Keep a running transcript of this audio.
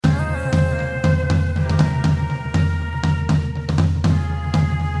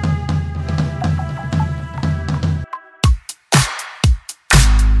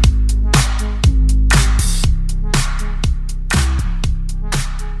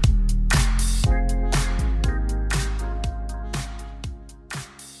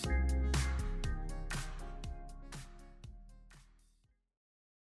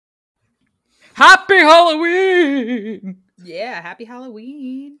Happy Halloween! Yeah, happy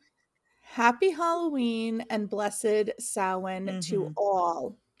Halloween. Happy Halloween and blessed Samhain to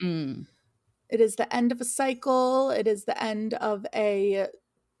all. Mm. It is the end of a cycle. It is the end of a,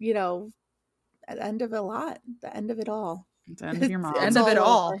 end of a lot. The end of it all. It's the end of your mom. End of it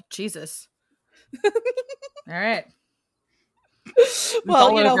all. over. Jesus. All right.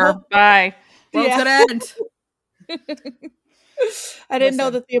 Well, Bye. Well, it's gonna end. I didn't know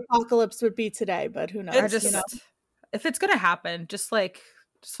that the apocalypse would be today, but who knows? I just, if it's gonna happen, just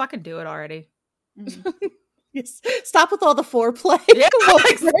fucking do it already. Yes. Stop with all the foreplay. Yeah,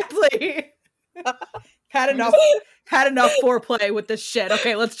 exactly. Had enough foreplay with this shit.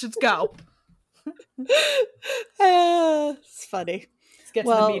 Okay, let's just go. It's funny. Let's get to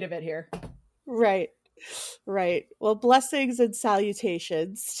the meat of it here. Right. Well, blessings and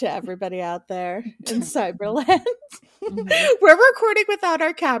salutations to everybody out there in Cyberland. We're recording without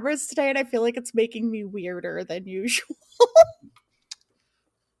our cameras today, and I feel like it's making me weirder than usual.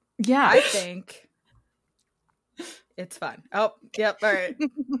 Yeah, I think it's fun. Oh, yep. All right.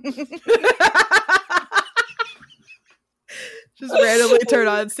 Just randomly turn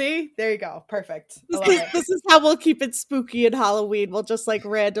on. See? There you go. Perfect. This is how we'll keep it spooky and Halloween. We'll just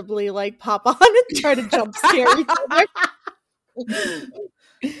randomly pop on and try to jump scare each other.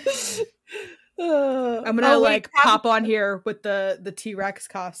 I'm gonna pop on here with the T-Rex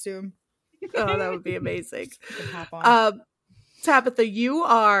costume. Oh, that would be amazing. Hop on. Tabitha, you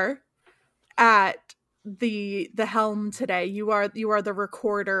are at the helm today. You are the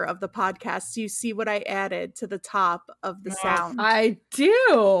recorder of the podcast. You see what I added to the top of the sound? I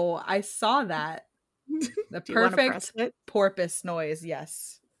do. I saw that. The perfect porpoise noise.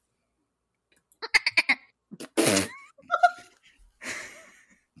 Yes.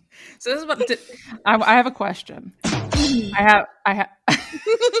 So this is what I have a question. I have.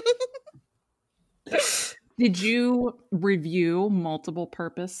 Did you review multiple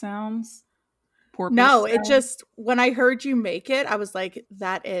porpoise sounds? No, it just, when I heard you make it, I was like,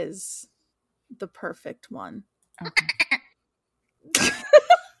 that is the perfect one. Okay.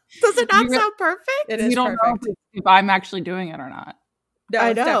 Does it not sound perfect? It is. You don't perfect. know if I'm actually doing it or not. No,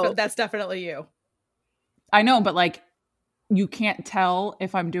 I know. That's definitely you. I know, but you can't tell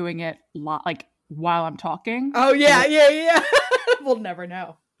if I'm doing it while I'm talking. Oh yeah. We'll never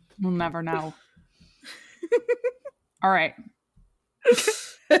know. We'll never know. All right.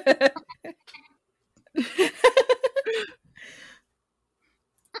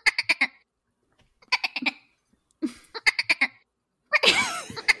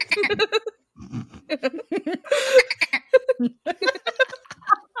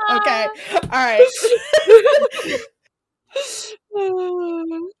 Okay. All right.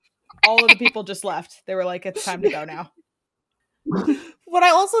 All of the people just left. They were like, it's time to go now. What I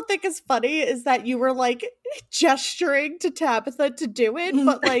also think is funny is that you were gesturing to Tabitha to do it,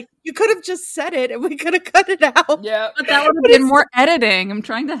 but you could have just said it and we could have cut it out. Yeah. But that would have been more editing. I'm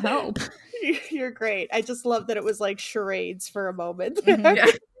trying to help. You're great. I just love that it was charades for a moment. Yeah.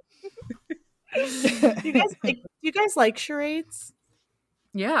 Do you guys like charades?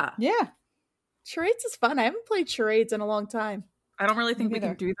 Yeah. Yeah. Charades is fun. I haven't played charades in a long time. I don't really think we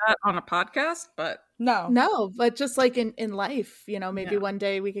can do that on a podcast, but no, but just in life, maybe one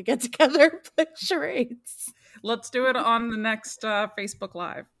day we could get together and play charades. Let's do it on the next Facebook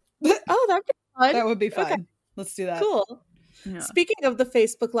Live. Oh, that'd be fun. That would be fun. Okay. Let's do that. Cool. Yeah. Speaking of the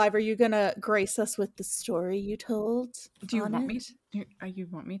Facebook Live, are you gonna grace us with the story you told? Do you want me to? You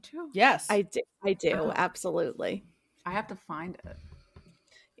want me to? Yes, I do. Absolutely. I have to find it.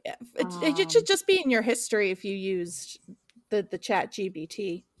 Yeah, it should just be in your history if you used the chat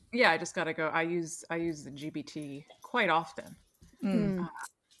GBT. Yeah, I just gotta go. I use the GBT quite often.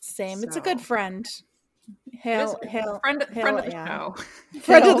 Same. So. It's a good friend. Hail friend of the show.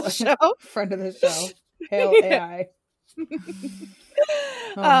 Friend of the show. Friend of the show. Hail AI.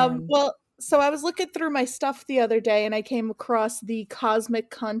 Well, so I was looking through my stuff the other day and I came across the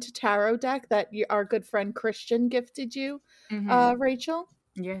Cosmic Cunt Tarot deck that our good friend Christian gifted you, Rachel.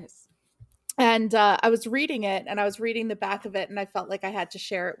 Yes. And I was reading it and I was reading the back of it and I felt like I had to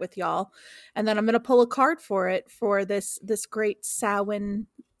share it with y'all. And then I'm going to pull a card for it for this great Samhain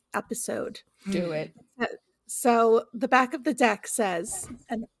episode. Do it. So the back of the deck says,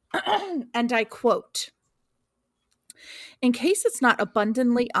 and I quote, "In case it's not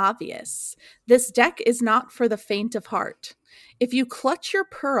abundantly obvious, this deck is not for the faint of heart. If you clutch your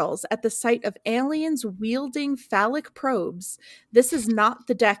pearls at the sight of aliens wielding phallic probes, this is not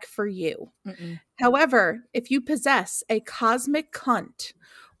the deck for you. However, if you possess a cosmic cunt,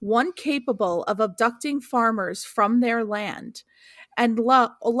 one capable of abducting farmers from their land, and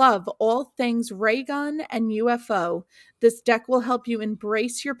love all things ray gun and UFO. This deck will help you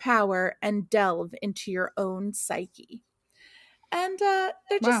embrace your power and delve into your own psyche. And they're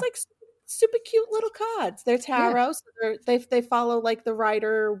just like super cute little cards. They're tarot, so they follow like the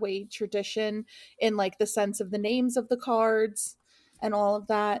Rider-Waite tradition in like the sense of the names of the cards and all of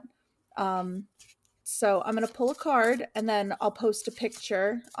that. So I'm gonna pull a card and then I'll post a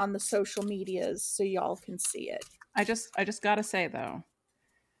picture on the social medias so y'all can see it. I just gotta say though,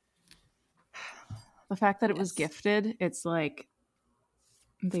 the fact that it was gifted, it's like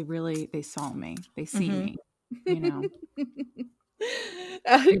they saw me, they see me, you know.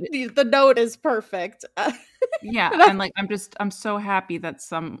 The note is perfect. Yeah, and like I'm so happy that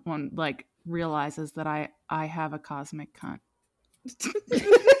someone like realizes that I have a cosmic cunt.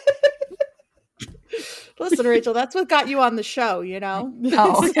 Listen, Rachel, that's what got you on the show, you know?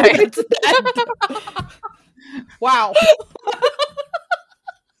 Oh, okay. Wow.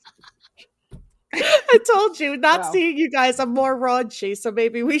 I told you, not seeing you guys, I'm more raunchy, so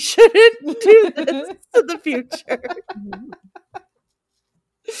maybe we shouldn't do this in the future.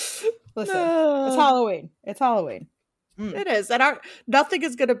 Listen, it's Halloween. It's Halloween. It is. And nothing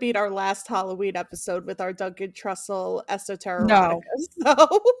is going to beat our last Halloween episode with our Duncan Trussell esoteric. No.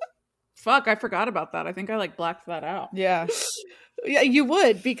 So. Fuck, I forgot about that. I think I like blacked that out. Yeah. Yeah, you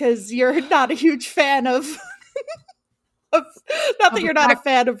would, because you're not a huge fan of not that you're not a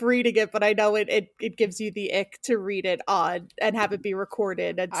fan of reading it, but I know it gives you the ick to read it on and have it be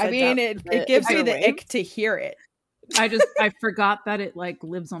recorded. And I mean, it gives you the ick to hear it. I forgot that it like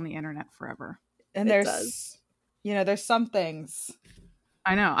lives on the internet forever. And there's some things.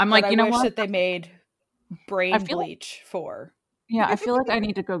 I know. I'm like, I wish what? That they made brain bleach for. Yeah, I feel like I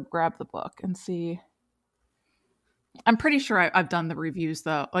need to go grab the book and see. I'm pretty sure I've done the reviews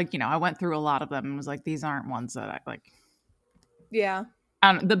though. Like, I went through a lot of them and was like, these aren't ones that I like. Yeah.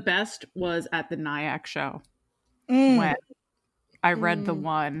 The best was at the Nyack show when I read the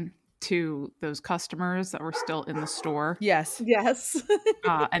one to those customers that were still in the store. Yes.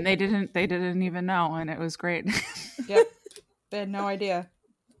 And they didn't even know, and it was great. Yep. They had no idea.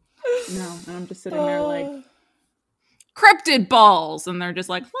 No, and I'm just sitting there like cryptid balls, and they're just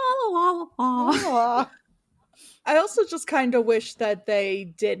like la la la la. I also just kind of wish that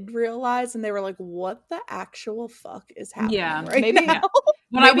they did realize, and they were like, "What the actual fuck is happening?" Yeah, right maybe. Now?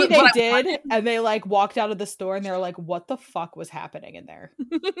 Maybe they did, and they like walked out of the store, and they were like, "What the fuck was happening in there?"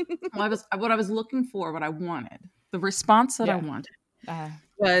 What I was looking for, what I wanted, the response that I wanted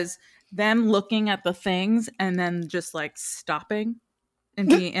was them looking at the things and then just like stopping and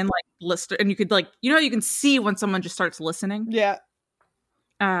being and like listen, and you could like you can see when someone just starts listening. Yeah.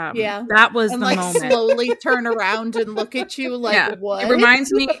 That was and the like moment. Slowly turn around and look at you like what? It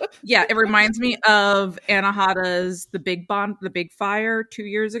reminds me of Anahata's The Big Fire 2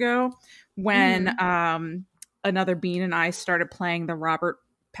 years ago when Another Bean and I started playing the Robert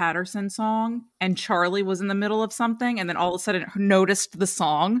Patterson song, and Charlie was in the middle of something, and then all of a sudden noticed the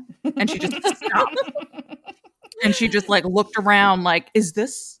song, and she just stopped. And she just like looked around like, is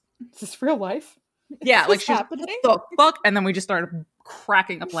this real life? Yeah, like she's happening? the fuck, and then we just started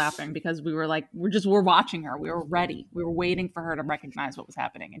cracking up laughing because we were like, we're watching her. We were ready. We were waiting for her to recognize what was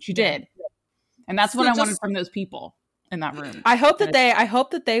happening, and she did. And that's what I wanted from those people in that room. I hope that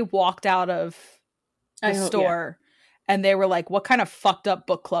they walked out of the store and they were like, "What kind of fucked up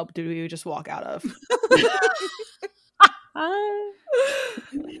book club do you just walk out of?"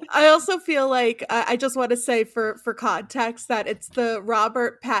 I also feel like I just want to say for context that it's the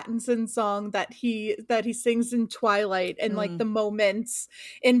Robert Pattinson song that he sings in Twilight, and like the moments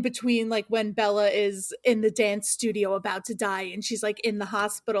in between, like when Bella is in the dance studio about to die and she's like in the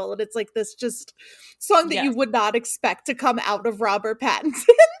hospital, and it's like this just song that you would not expect to come out of Robert Pattinson.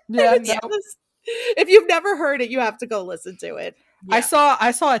 If you've never heard it, you have to go listen to it. I saw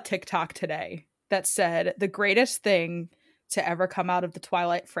a TikTok today that said the greatest thing to ever come out of the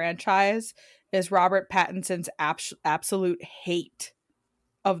Twilight franchise is Robert Pattinson's absolute hate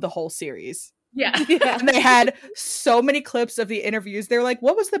of the whole series. Yeah. And they had so many clips of the interviews. They were like,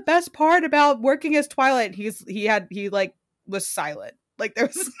 "What was the best part about working as Twilight?" He was silent. Like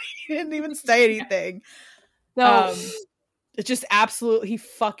he didn't even say anything. So it's just absolute. He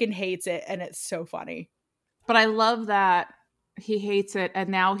fucking hates it, and it's so funny. But I love that he hates it, and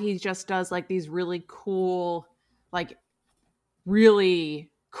now he just does like these really cool, like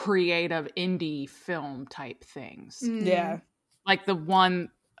really creative indie film type things. Yeah, like the one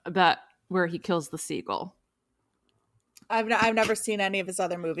where he kills the seagull. I've never seen any of his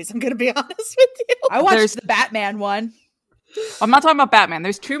other movies. I'm gonna be honest with you. I watched the Batman one. I'm not talking about Batman.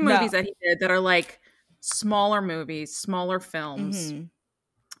 There's two movies that he did that are like smaller movies, smaller films.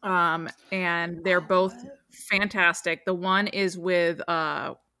 Mhm. And they're both fantastic. The one is with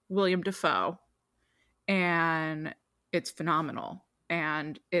William Dafoe, and it's phenomenal.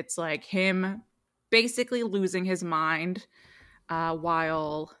 And it's like him basically losing his mind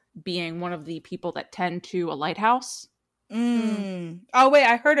while being one of the people that tend to a lighthouse. Oh wait,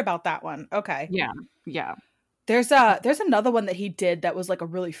 I heard about that one. Okay. Yeah. There's another one that he did that was like a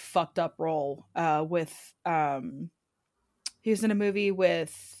really fucked up role with he was in a movie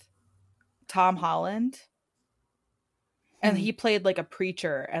with Tom Holland. And he played like a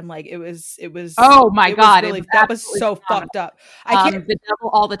preacher, and like it was. Oh my God! Really, that was so fucked up. I can't. The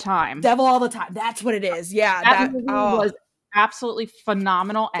Devil All the Time. Devil All the Time. That's what it is. Yeah, that movie was absolutely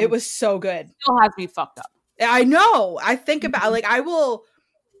phenomenal. And it was so good. Still has me fucked up. I know. I think about like I will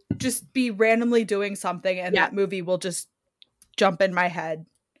just be randomly doing something, and that movie will just jump in my head.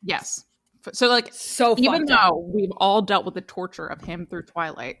 Yes. So like so even though we've all dealt with the torture of him through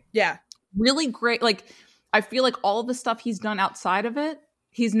Twilight. Yeah. Really great. Like I feel like all of the stuff he's done outside of it,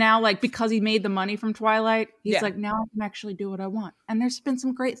 he's now like, because he made the money from Twilight, he's like, now I can actually do what I want. And there's been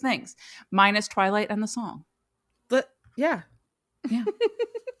some great things, minus Twilight and the song. But yeah.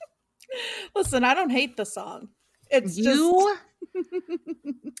 Listen, I don't hate the song. It's Did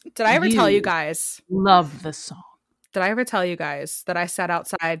I ever tell you guys? Love the song. Did I ever tell you guys that I sat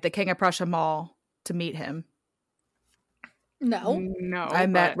outside the King of Prussia Mall to meet him? No. I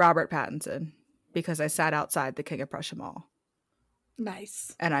met Robert Pattinson because I sat outside the King of Prussia Mall.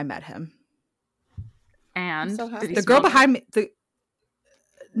 Nice. And I met him. And so the girl behind me.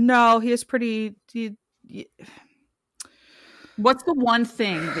 No, he is pretty. What's the one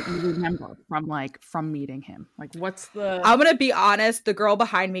thing that you remember from meeting him? Like, what's the? I'm gonna be honest. The girl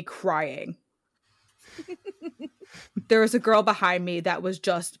behind me crying. There was a girl behind me that was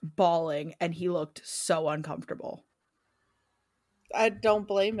just bawling, and he looked so uncomfortable. I don't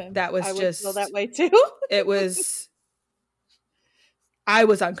blame him. That was I just would feel that way too. It was. I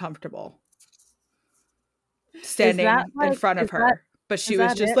was uncomfortable standing in front of her, but she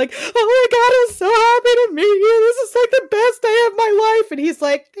was just like, "Oh my God, I'm so happy to meet you. This is like the best day of my life." And he's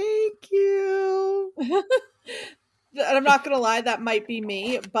like, "Thank you." And I'm not gonna lie, that might be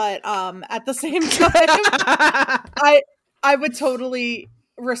me, but at the same time, I would totally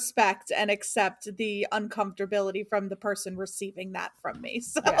respect and accept the uncomfortability from the person receiving that from me.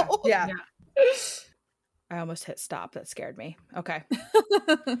 So yeah. I almost hit stop. That scared me. Okay.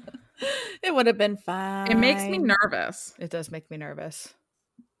 It would have been fine. It makes me nervous. It does make me nervous.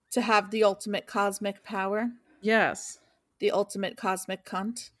 To have the ultimate cosmic power. Yes. The ultimate cosmic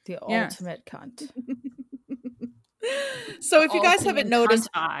cunt. The ultimate cunt. So if you guys haven't noticed,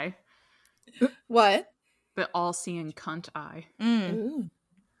 eye. What? The all-seeing cunt eye. Ooh,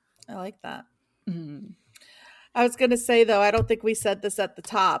 I like that. I was gonna say though, I don't think we said this at the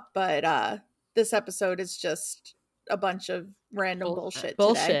top, but this episode is just a bunch of random bullshit.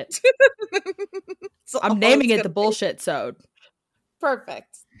 I'm naming it the bullshit sode.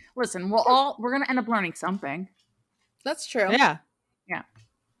 Perfect. Listen, we're gonna end up learning something. That's true. Yeah.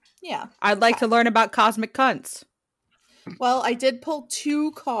 I'd like to learn about cosmic cunts. Well, I did pull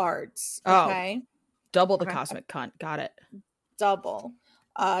 2 cards. Okay. Double the cosmic cunt. Got it. Double.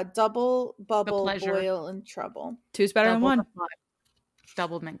 Double, bubble, boil, and trouble. 2's better than 1.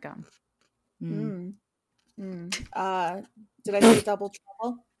 Double mint gum. Did I say double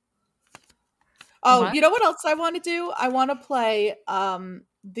trouble? Oh, what? You know what else I want to do? I want to play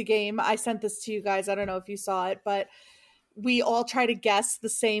the game. I sent this to you guys. I don't know if you saw it, but we all try to guess the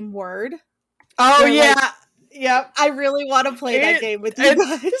same word. Oh, yeah. Yep. I really want to play that game with you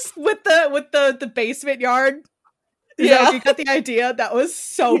guys. With the basement yard. You got the idea? That was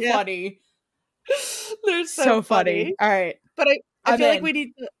so funny. They're so funny. All right. But I feel like we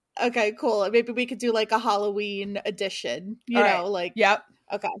need to. Okay, cool. Maybe we could do like a Halloween edition. You know, like. Yep.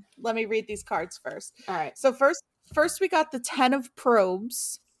 Okay. Let me read these cards first. All right. So first we got the 10 of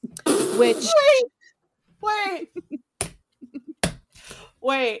probes, which.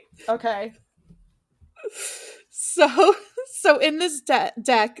 Wait. Okay. So in this deck,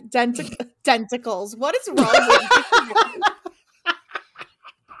 denticles. What is wrong with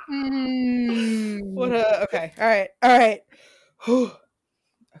you? Okay. All right.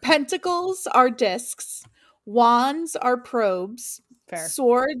 Pentacles are discs. Wands are probes. Fair.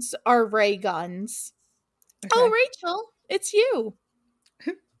 Swords are ray guns. Okay. Oh, Rachel, it's you.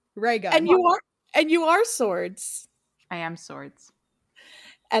 Ray gun. And you are swords. I am swords.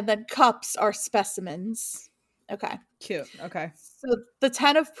 And then cups are specimens. Okay. Cute. Okay. So the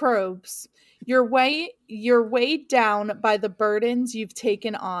 10 of probes. You're weighed down by the burdens you've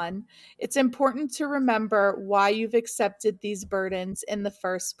taken on. It's important to remember why you've accepted these burdens in the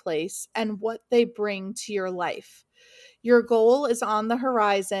first place and what they bring to your life. Your goal is on the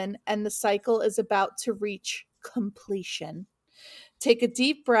horizon and the cycle is about to reach completion. Take a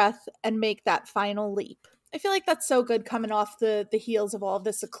deep breath and make that final leap. I feel like that's so good coming off the heels of all of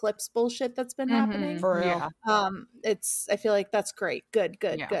this eclipse bullshit that's been happening. For real. Yeah. I feel like that's great. Good.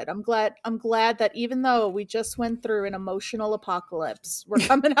 Yeah. I'm glad that even though we just went through an emotional apocalypse, we're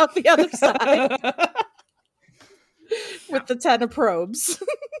coming out the other side with the 10 of probes.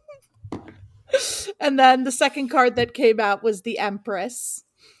 And then the second card that came out was the Empress.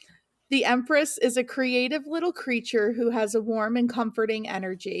 The Empress is a creative little creature who has a warm and comforting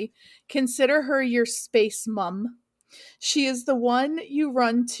energy. Consider her your space mum. She is the one you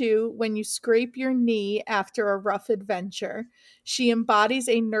run to when you scrape your knee after a rough adventure. She embodies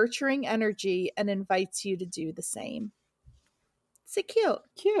a nurturing energy and invites you to do the same. So cute.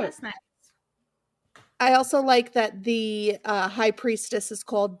 Cute. That's nice. I also like that the High Priestess is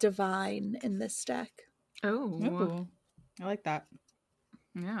called Divine in this deck. Oh, Ooh. I like that.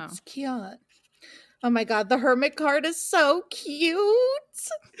 yeah. It's cute. Oh my god, the Hermit card is so cute.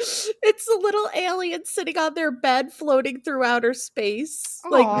 It's a little alien sitting on their bed floating through outer space. Aw.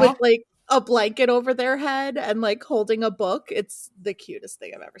 Like with like a blanket over their head and like holding a book. It's the cutest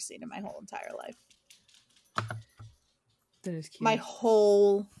thing I've ever seen in my whole entire life. That is cute.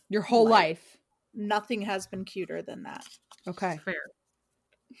 Your whole life. Nothing has been cuter than that. Okay. Fair.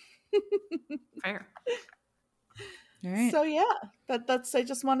 Fair. All right. So yeah, that's I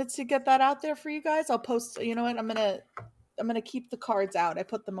just wanted to get that out there for you guys. I'll post, you know what, I'm gonna keep the cards out. I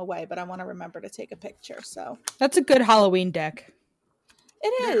put them away, but I want to remember to take a picture. So That's a good Halloween deck.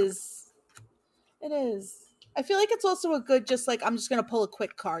 it is. It is. I feel like it's also a good just like I'm just gonna pull a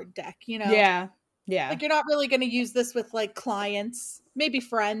quick card deck, you know? Yeah. Yeah. Like you're not really gonna use this with like clients, maybe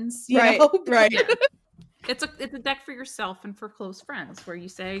friends, you Right. know? Right. Yeah. It's a deck for yourself and for close friends where you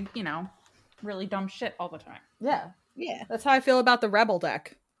say, you know, really dumb shit all the time. Yeah. Yeah. That's how I feel about the Rebel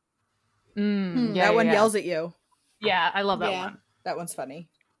deck. That one yells at you. Yeah, I love that Yeah. one. That one's funny.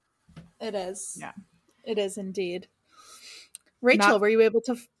 It is. Yeah. It is indeed. Rachel, were you able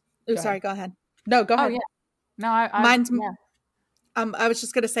to Go sorry, ahead. go ahead. No, go ahead. Oh, yeah. No, I Mine's yeah. I was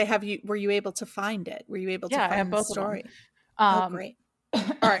just gonna say, were you able to find it? Were you able to Yeah, I find have the both of them. story? Oh, great.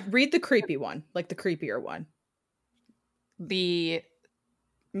 All right, read the creepy one, like the creepier one. The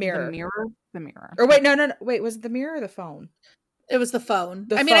Mirror. The mirror. Or wait, no. Wait, was it the mirror or the phone? It was the phone.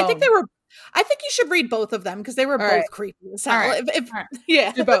 The I mean, I think phone. I think you should read both of them because they were both right. creepy as hell. All right. If- All right.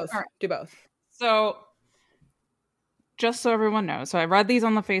 Yeah. Do both. All right. Do both. So, just so everyone knows, so I read these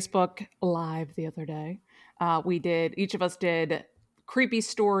on the Facebook Live the other day. Each of us did creepy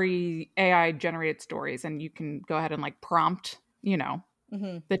story, AI generated stories, and you can go ahead and like prompt, you know,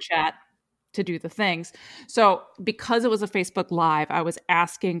 the chat to do the things. So, because it was a Facebook Live, I was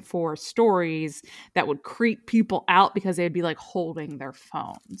asking for stories that would creep people out because they'd be like holding their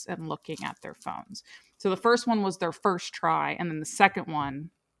phones and looking at their phones. So, the first one was their first try, and then the second one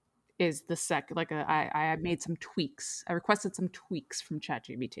is the second. Like I made some tweaks. I requested some tweaks from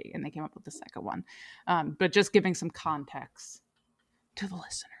ChatGPT, and they came up with the second one. But just giving some context to the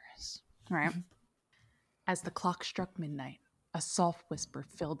listeners, right? As the clock struck midnight, a soft whisper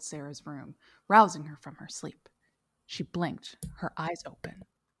filled Sarah's room, rousing her from her sleep. She blinked, her eyes open,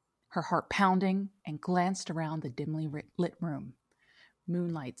 her heart pounding, and glanced around the dimly lit room.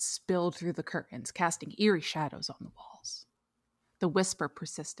 Moonlight spilled through the curtains, casting eerie shadows on the walls. The whisper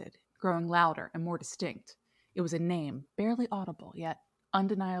persisted, growing louder and more distinct. It was a name, barely audible, yet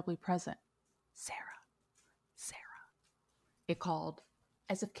undeniably present. Sarah. Sarah. It called,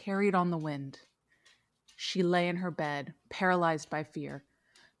 as if carried on the wind. She lay in her bed, paralyzed by fear.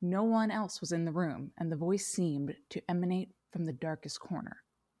 No one else was in the room, and the voice seemed to emanate from the darkest corner.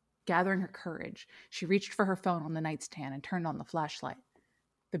 Gathering her courage, she reached for her phone on the nightstand and turned on the flashlight.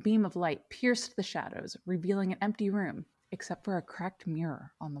 The beam of light pierced the shadows, revealing an empty room, except for a cracked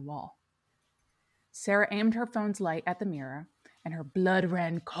mirror on the wall. Sarah aimed her phone's light at the mirror, and her blood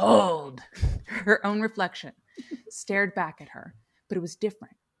ran cold. Her own reflection stared back at her, but it was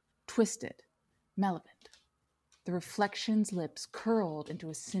different, twisted, malevolent. The reflection's lips curled into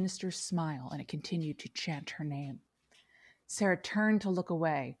a sinister smile, and it continued to chant her name. Sarah turned to look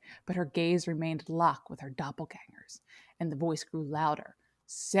away, but her gaze remained locked with her doppelgangers, and the voice grew louder.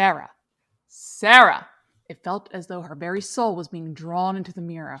 Sarah! Sarah! It felt as though her very soul was being drawn into the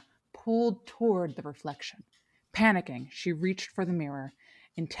mirror, pulled toward the reflection. Panicking, she reached for the mirror,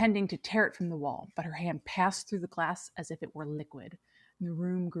 intending to tear it from the wall, but her hand passed through the glass as if it were liquid, and the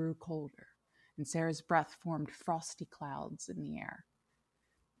room grew colder, and Sarah's breath formed frosty clouds in the air.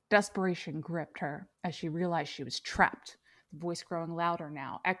 Desperation gripped her as she realized she was trapped, the voice growing louder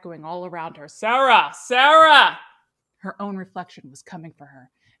now, echoing all around her. Sarah! Sarah! Her own reflection was coming for her,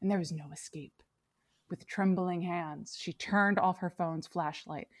 and there was no escape. With trembling hands, she turned off her phone's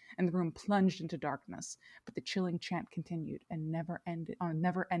flashlight, and the room plunged into darkness, but the chilling chant continued and never ended on a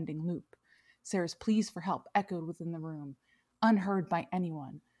never-ending loop. Sarah's pleas for help echoed within the room, unheard by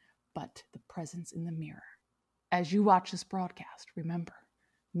anyone but the presence in the mirror. As you watch this broadcast, remember,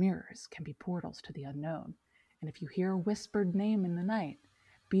 mirrors can be portals to the unknown, and if you hear a whispered name in the night,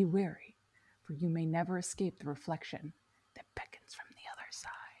 be wary, for you may never escape the reflection that beckons from the other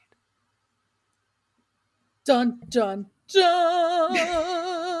side. Dun, dun, dun.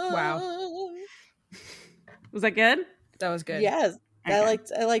 Wow. Was that good? That was good. Yes. Okay.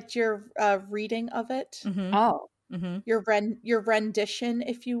 I liked your reading of it. Mm-hmm. Oh, Mm-hmm. Your rendition,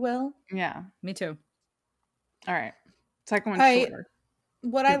 if you will. yeah. Me too. All right. Second one's I- shorter.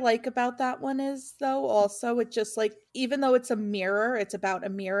 What I like about that one is, though, also it just like, even though it's a mirror, it's about a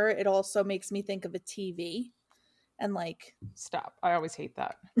mirror, it also makes me think of a TV. And like, Stop. I always hate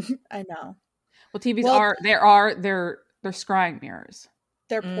that. I know. Well, TVs Well- they're scrying mirrors.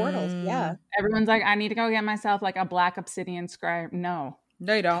 They're portals, yeah. Everyone's like, I need to go get myself like a black obsidian scry. No.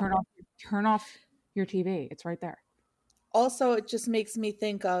 No, you don't. Turn off your TV. It's right there. Also, it just makes me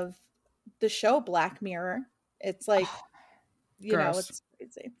think of the show Black Mirror. It's like, you know, Gross. it's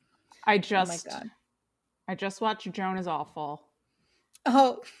crazy. I Oh my God. watched Joan is Awful.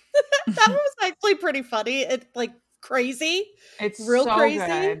 Oh, that was actually pretty funny. It's like crazy, It's real so crazy.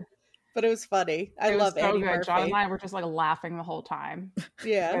 good. But it was funny. I It was love so Eddie good. Murphy. John and I were just like laughing the whole time.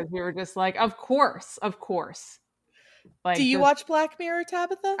 Yeah. Because we were just like, of course. Like, Do you the- watch Black Mirror,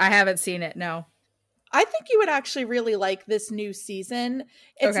 Tabitha? I haven't seen it. No. I think you would actually really like this new season.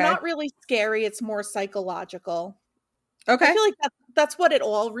 It's Okay. not really scary. It's more psychological. Okay. I feel like that's what it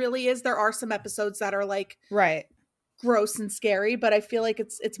all really is. There are some episodes that are like Right. gross and scary, but I feel like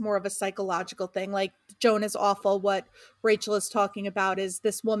it's more of a psychological thing. Like Joan is Awful. What Rachel is talking about is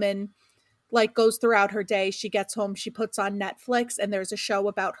this woman like goes throughout her day. She gets home, she puts on Netflix, and there's a show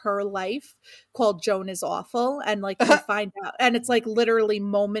about her life called Joan is Awful. And like you find out, and it's like literally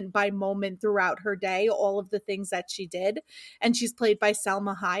moment by moment throughout her day, all of the things that she did. And she's played by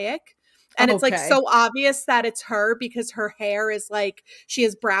Selma Hayek. And it's like Okay. so obvious that it's her because her hair is like, she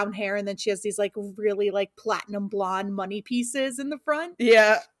has brown hair and then she has these like really like platinum blonde money pieces in the front.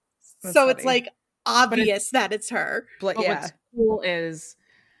 Yeah. That's So it's funny. like obvious that it's her. But But yeah. what's cool is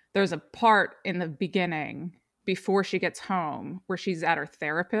there's a part in the beginning before she gets home where she's at her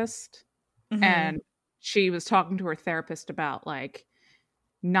therapist Mhm. and she was talking to her therapist about like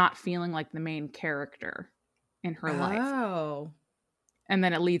not feeling like the main character in her life. Oh. And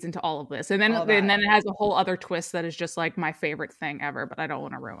then it leads into all of this. And then All and that. then it has a whole other twist that is just like my favorite thing ever, but I don't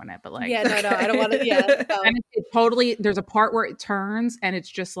want to ruin it. But like Yeah, no, I don't want to. Yeah, no. and it totally there's a part where it turns and it's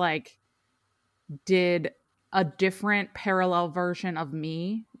just like, did a different parallel version of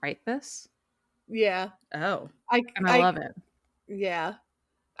me write this? Yeah. Oh. And I love it. Yeah.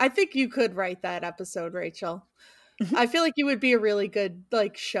 I think you could write that episode, Rachel. I feel like you would be a really good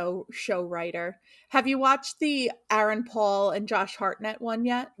like show writer. Have you watched the Aaron Paul and Josh Hartnett one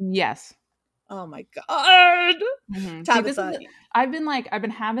yet? Yes. Oh my God. Mhm. See, Tabitha. I've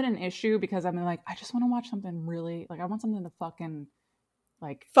been having an issue because I've been like, I just want to watch something really like I want something to fucking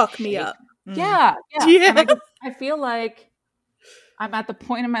like Fuck me shake. up. Mm. Yeah. Yeah. And I feel like I'm at the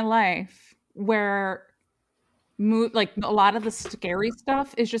point in my life where like a lot of the scary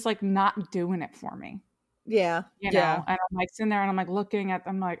stuff is just like not doing it for me. Yeah. You Yeah. know, and I'm like sitting there and I'm like looking at,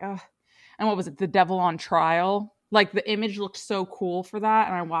 I'm like, ugh. And what was it? The Devil on Trial. Like the image looked so cool for that,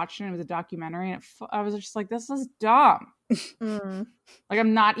 and I watched it. It was a documentary, and I was just like, this is dumb. Mm. Like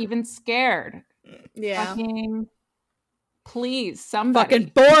I'm not even scared. Yeah. Fucking please,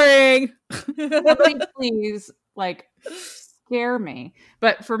 somebody, Fucking boring. somebody please, like scare me.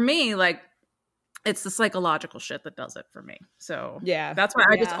 But for me, like it's the psychological shit that does it for me. So Yeah. that's why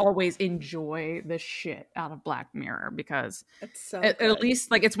I just Yeah. always enjoy the shit out of Black Mirror because It's so at good.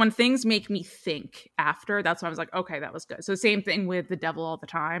 least like it's when things make me think after. That's why I was like, okay, that was good. So same thing with The Devil All the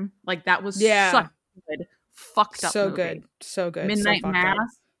Time. Like that was Yeah. such a good fucked up So movie. good. So good. Midnight so fucked up.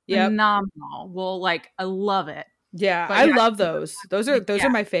 Mass, Yep. phenomenal. Well, like I love it. Yeah, But I yeah. love those. Those are Yeah.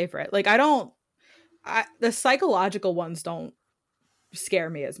 my favorite. Like the psychological ones don't scare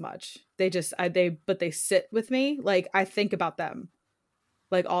me as much. They just they sit with me. Like I think about them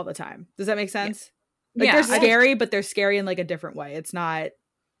like all the time. Does that make sense? Like Yeah, they're I just- scary, but they're scary in like a different way. It's not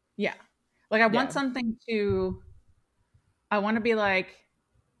Yeah. Like I want something I want to be like,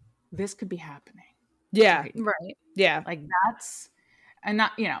 this could be happening. Yeah. Right. Yeah. Like that's, and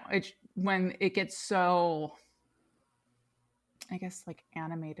not, it's when it gets so, I guess like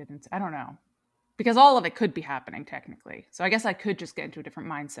animated and I don't know, because all of it could be happening technically. So I guess I could just get into a different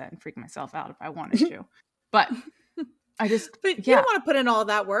mindset and freak myself out if I wanted to, but I just, But you don't want to put in all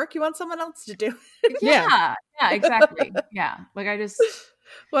that work. You want someone else to do it. Yeah, exactly. Yeah. Like I just,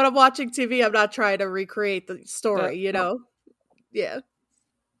 when I'm watching TV, I'm not trying to recreate the story, you know? Yeah.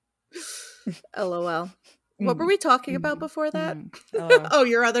 LOL. What were we talking about before that? Oh,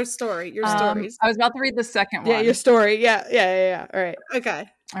 your other story. Your stories. I was about to read the second one. Yeah, your story. Yeah. All right. Okay.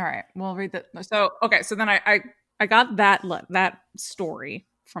 All right. We'll read that. So, okay. So then I got that story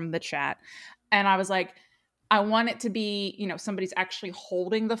from the chat, and I was like, I want it to be, somebody's actually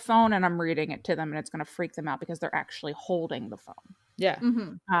holding the phone and I'm reading it to them and it's going to freak them out because they're actually holding the phone. Yeah.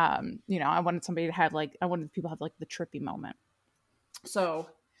 Mm-hmm. I wanted somebody to have I wanted people to have like the trippy moment. So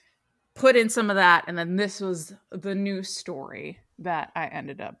put in some of that. And then this was the new story that I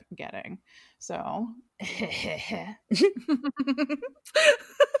ended up getting. So.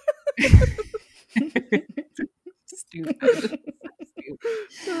 Stupid.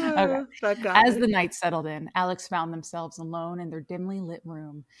 Okay. As the night settled in, Alex found themselves alone in their dimly lit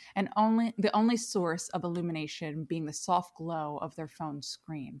room, and the only source of illumination being the soft glow of their phone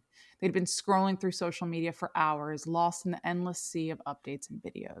screen. They'd been scrolling through social media for hours, lost in the endless sea of updates and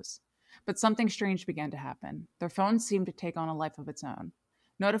videos. But something strange began to happen. Their phones seemed to take on a life of its own.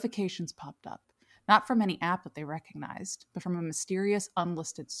 Notifications popped up, not from any app that they recognized, but from a mysterious,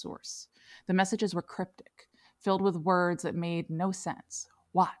 unlisted source. The messages were cryptic, filled with words that made no sense.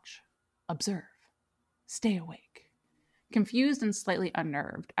 Watch, observe, stay awake. Confused and slightly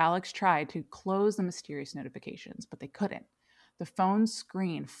unnerved, Alex tried to close the mysterious notifications, but they couldn't. The phone's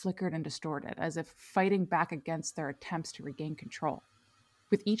screen flickered and distorted, as if fighting back against their attempts to regain control.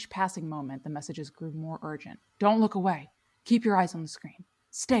 With each passing moment, the messages grew more urgent. Don't look away. Keep your eyes on the screen.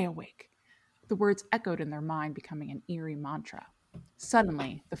 Stay awake. The words echoed in their mind, becoming an eerie mantra.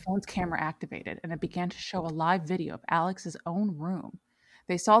 Suddenly, the phone's camera activated, and it began to show a live video of Alex's own room.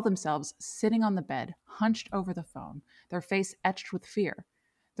 They saw themselves sitting on the bed, hunched over the phone, their face etched with fear.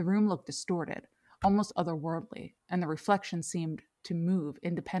 The room looked distorted, almost otherworldly, and the reflection seemed to move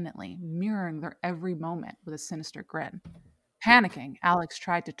independently, mirroring their every moment with a sinister grin. Panicking, Alex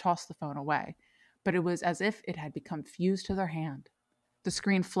tried to toss the phone away, but it was as if it had become fused to their hand. The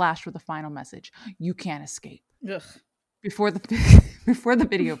screen flashed with a final message: "You can't escape." Ugh. Before the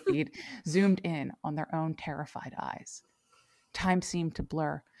video feed zoomed in on their own terrified eyes. Time seemed to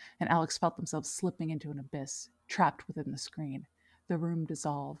blur, and Alex felt themselves slipping into an abyss, trapped within the screen. The room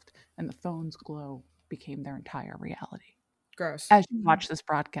dissolved, and the phone's glow became their entire reality. Gross. As you watch this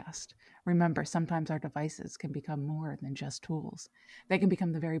broadcast, remember, sometimes our devices can become more than just tools. They can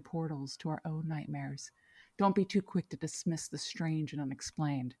become the very portals to our own nightmares. Don't be too quick to dismiss the strange and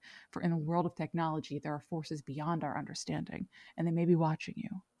unexplained, for in a world of technology, there are forces beyond our understanding, and they may be watching you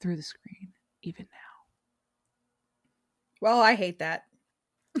through the screen, even now. Well, I hate that.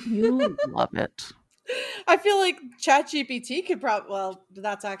 You love it. I feel like ChatGPT could probably, well,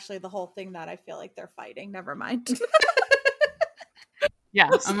 that's actually the whole thing that I feel like they're fighting. Never mind. Yeah,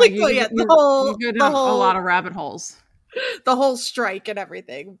 I'm like, you go down a lot of rabbit holes. The whole strike and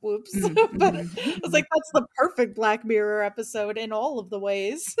everything. Whoops. But I was like, that's the perfect Black Mirror episode in all of the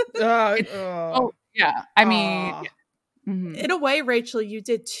ways. Oh, yeah. I mean, in a way, Rachel, you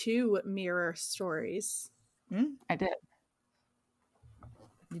did 2 mirror stories. I did.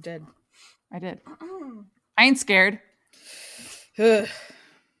 You did. I did. I ain't scared.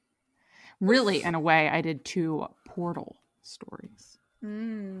 Really, in a way, I did 2 Portal stories.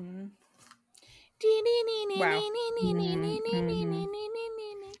 Wow.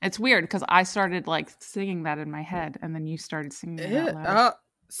 It's weird because I started like singing that in my head, and then you started singing it out loud.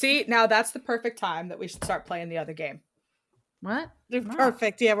 See, now that's the perfect time that we should start playing the other game. What?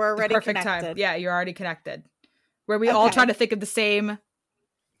 Perfect. Yeah, we're already perfect connected. Time. Yeah, you're already connected. Where we all try to think of the same.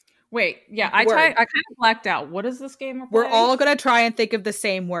 Wait, yeah, I kind of blacked out. What is this game? We're all gonna try and think of the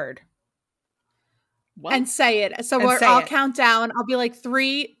same word. What? And say it. So I'll count down. I'll be like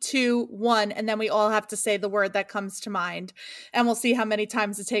 3, 2, 1, and then we all have to say the word that comes to mind, and we'll see how many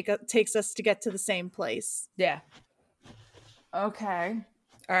times it takes us to get to the same place. Yeah. Okay.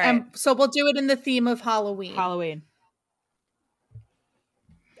 All right. So we'll do it in the theme of Halloween.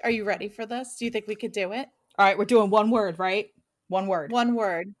 Are you ready for this? Do you think we could do it? All right, we're doing one word, right? One word. One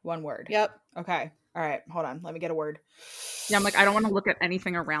word. Yep. Okay. All right. Hold on. Let me get a word. Yeah, I'm like, I don't want to look at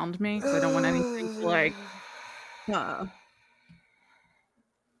anything around me because I don't want anything to like.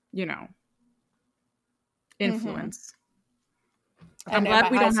 influence. And I'm glad my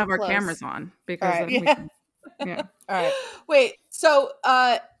we eyes don't are have our closed. cameras on because All right, then we can, yeah. All right. Wait, so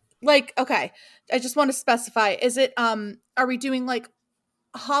like, okay, I just want to specify, is it are we doing like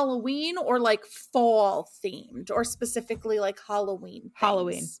Halloween or like fall themed, or specifically like Halloween things?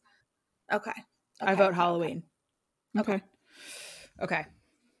 Halloween. Okay. I vote Halloween. Okay. Okay.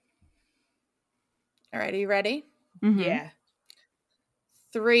 All right, are you ready? Mhm. Yeah.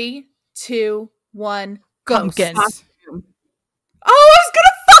 3, 2, 1, ghosts. Pumpkins. Oh, I was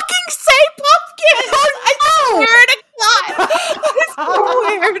gonna fucking say pumpkins! I swear to God! I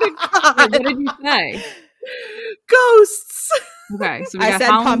swear to Wait, God! what did you say? Ghosts! Okay, so we I got said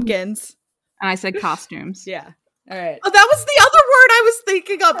Halloween, pumpkins. and I said costumes. Yeah. All right. Oh, that was the other word I was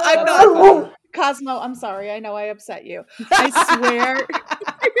thinking of. I'm That's so not. funny. Cosmo, I'm sorry. I know I upset you. I swear.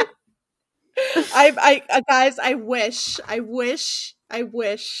 Guys, I wish.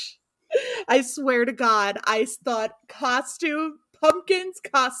 I swear to God, I thought pumpkins,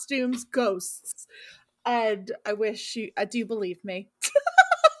 costumes, ghosts. And I wish you, do you believe me?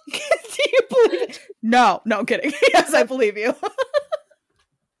 Do you believe it? No, I'm kidding. Yes, I believe you.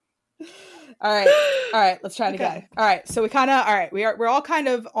 All right. Let's try it again. Okay. All right. So we're all kind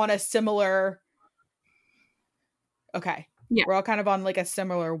of on a similar. Okay. Yeah. We're all kind of on like a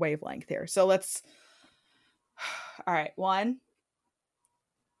similar wavelength here. So let's. All right. 1,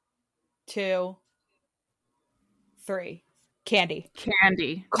 2, 3. Candy.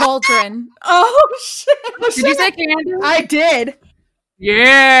 Cauldron. Oh shit! Did you say candy? I did.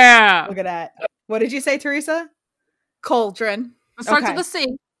 Yeah. Look at that. What did you say, Teresa? Cauldron. It starts Okay. with a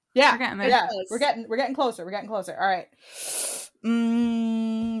C. Yeah. We're getting there. Yeah. We're getting closer. All right.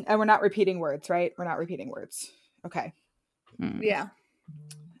 And we're not repeating words, right? We're not repeating words. Okay. Yeah.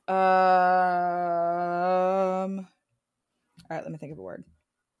 All right, let me think of a word.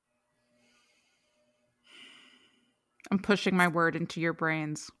 I'm pushing my word into your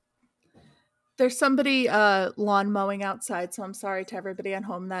brains. There's somebody lawn mowing outside, so I'm sorry to everybody at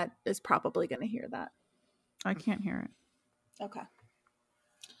home that is probably going to hear that. I can't hear it. Okay.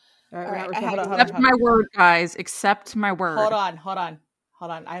 All right, All right, hold on. Accept my word, guys. Accept my word. Hold on.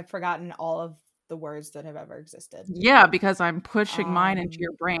 I have forgotten all of the words that have ever existed. Yeah, because I'm pushing mine into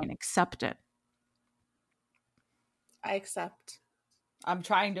your brain. Accept it. I accept. I'm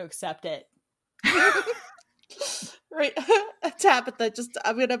trying to accept it. Right. Tabitha,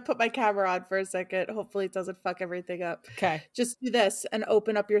 I'm going to put my camera on for a second. Hopefully it doesn't fuck everything up. Okay. Just do this and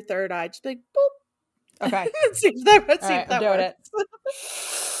open up your third eye. Just be like, boop. Okay. see if that I'm doing works. it.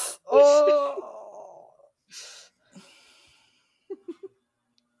 Oh.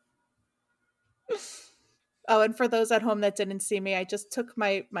 Oh, and for those at home that didn't see me, I just took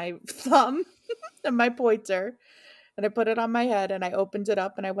my thumb and my pointer and I put it on my head and I opened it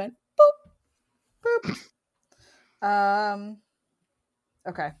up and I went, boop. Boop.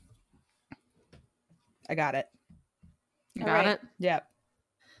 Okay. I got it. You All got right. it? Yep.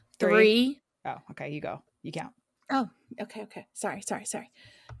 3. Oh, okay. You go. You count. Oh, okay. Sorry.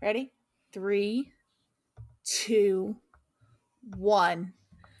 Ready? 3, 2, 1.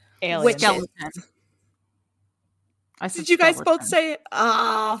 Aliens. Witches. Skeleton. I said Did you guys skeleton. both say it?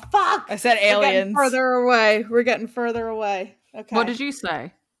 Oh, fuck. I said aliens. We're getting further away. Okay. What did you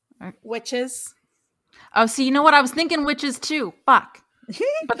say? Witches. Oh, see, you know what? I was thinking witches too. Fuck.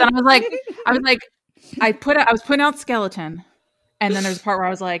 But then I was like, I was putting out skeleton, and then there's a part where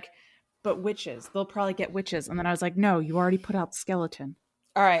I was like, but witches, they'll probably get witches, and then I was like, no, you already put out skeleton.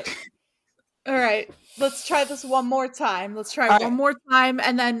 All right. Let's try this one more time. More time,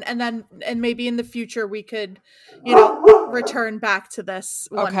 and maybe in the future we could, return back to this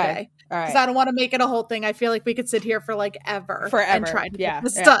one day. All right. Because I don't want to make it a whole thing. I feel like we could sit here for like forever and try to get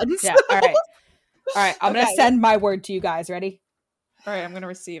this done. Yeah. All right. I'm gonna send my word to you guys. Ready? All right, I'm gonna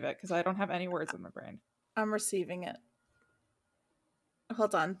receive it because I don't have any words in my brain. I'm receiving it.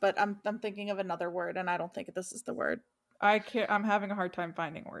 Hold on, but I'm thinking of another word, and I don't think this is the word. I can't. I'm having a hard time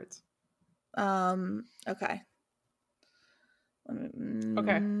finding words. Okay.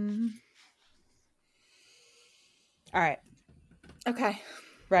 Okay. All right. Okay.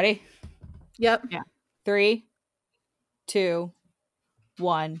 Ready? Yep. Yeah. 3, 2,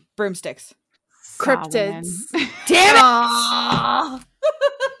 1. Broomsticks. Cryptids. Damn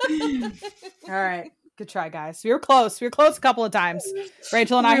it! All right. Good try, guys. We were close. A couple of times.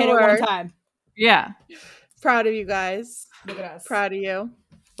 Rachel and I hit it one time. Yeah. Proud of you guys. Look at us. Proud of you.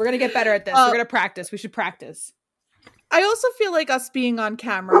 We're going to get better at this. We're going to practice. We should practice. I also feel like us being on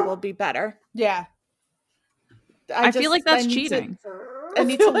camera will be better. Yeah. I feel like that's cheating. I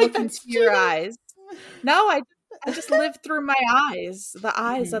need to look into your eyes. No, I just live through my eyes. The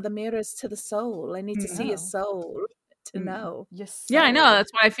eyes are the mirrors to the soul. I need to see a soul to know. Yes. Yeah, I know.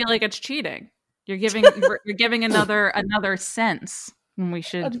 That's why I feel like it's cheating. You're giving another sense when we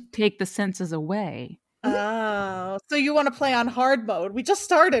should take the senses away. Oh, so you want to play on hard mode? We just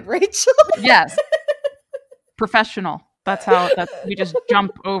started, Rachel. Yes. Professional. That's how we just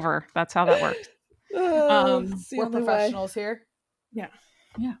jump over. That's how that works. We're professionals here. Yeah.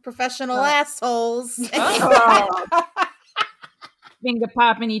 Professional assholes. Finger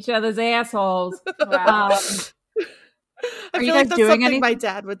popping each other's assholes. Wow. I you feel guys like that's doing something anything? my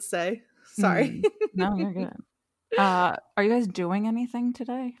dad would say. Sorry. No, you're good. Are you guys doing anything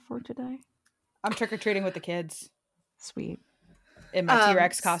for today? I'm trick-or-treating with the kids Sweet. in my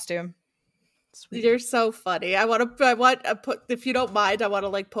T-Rex costume. Sweet. You're so funny. I want to put, if you don't mind, I want to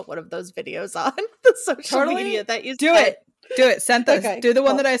like put one of those videos on the social media that you do sent. Do it. Send those. Okay, do the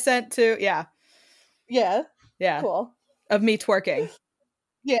one cool. that I sent to. Yeah. Cool. Of me twerking.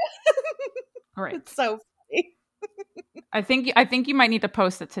 Yeah. All right. It's so funny. I think you might need to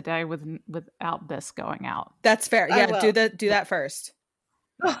post it today without this going out. That's fair. I Yeah. will. Do that first.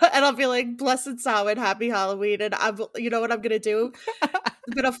 And I'll be like, blessed Samhain, happy Halloween. And you know what I'm going to do?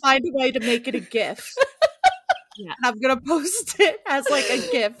 I'm going to find a way to make it a GIF. Yeah. And I'm going to post it as like a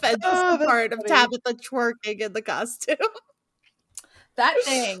GIF and just a part of Tabitha twerking in the costume. That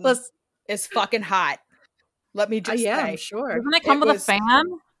thing is fucking hot. Let me just say. I'm sure. Doesn't it come with a fan?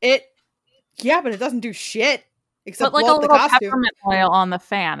 Yeah, but it doesn't do shit. Except Put like blow a up the little costume. peppermint oil on the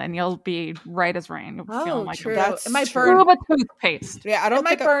fan, and you'll be right as rain. You'll feeling like true. That's It might true. burn. a toothpaste. Yeah, I It don't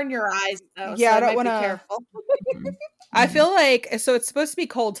might think. burn your eyes though. Yeah, so I don't might wanna- be careful. I feel like so it's supposed to be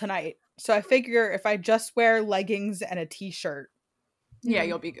cold tonight. So I figure if I just wear leggings and a t-shirt, Yeah,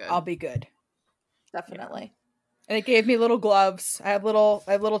 you'll be good. I'll be good. Definitely. And it gave me little gloves. I have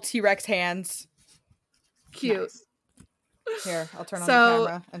little T-Rex hands. Cute. Nice. Here, I'll turn on So- the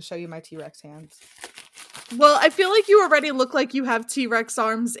camera and show you my T-Rex hands. Well, I feel like you already look like you have T-Rex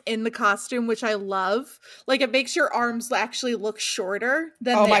arms in the costume, which I love. Like it makes your arms actually look shorter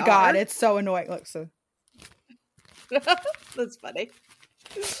than Oh they my god, are. it's so annoying. Look, so That's funny.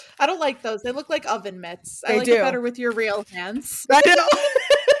 I don't like those. They look like oven mitts. I They like do. it better with your real hands. I know.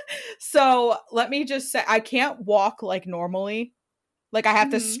 So let me just say, I can't walk like normally. Like I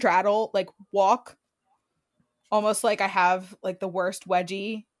have to straddle, like walk, almost like I have like the worst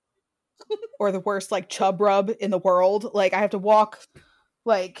wedgie or the worst like chub rub in the world. Like I have to walk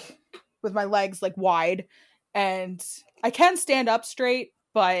like with my legs like wide, and I can stand up straight,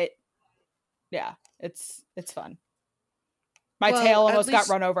 but yeah, it's fun. My Well, tail at almost got least-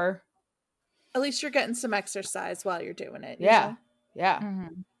 run over. At least you're getting some exercise while you're doing it. you Yeah, know? yeah,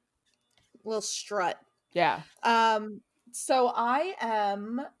 Mhm. Little strut. yeah. So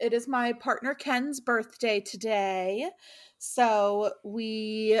it is my partner Ken's birthday today. So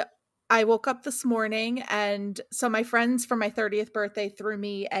I woke up this morning, and so my friends for my 30th birthday threw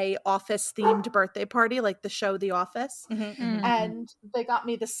me a office themed birthday party, like the show The Office. Mhm. And they got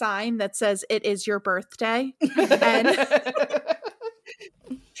me the sign that says "It is your birthday." And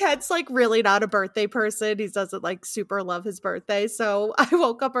Ken's like really not a birthday person. He doesn't like super love his birthday. So I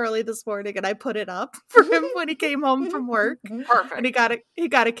woke up early this morning and I put it up for him when he came home from work. Perfect. And he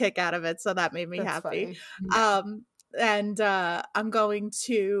got a kick out of it, so that made me That's happy. funny. And I'm going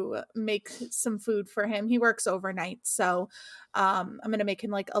to make some food for him. He works overnight, so I'm gonna make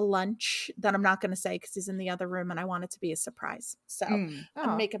him like a lunch that I'm not gonna say because he's in the other room and I want it to be a surprise. So I'm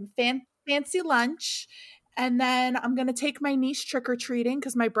gonna make him fancy lunch, and then I'm gonna take my niece trick-or-treating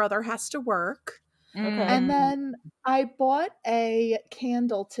because my brother has to work. Okay. And then I bought a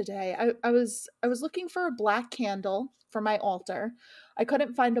candle today. I was looking for a black candle for my altar. I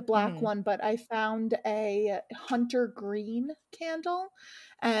couldn't find a black one, but I found a hunter green candle,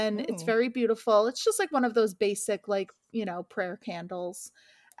 and it's Ooh. very beautiful. It's just like one of those basic, like, prayer candles.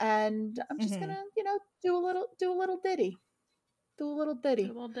 And I'm just gonna, do a little ditty. Do a little ditty. A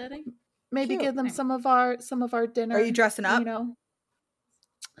little ditty. Maybe Cute. give them some of our dinner. Are you dressing up?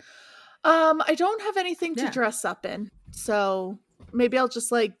 I don't have anything to Yeah. dress up in, so maybe I'll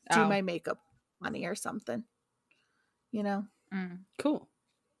just like do Oh. my makeup money or something. Cool.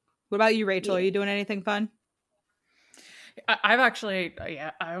 What about you, Rachel? Are Yeah. you doing anything fun? I've actually,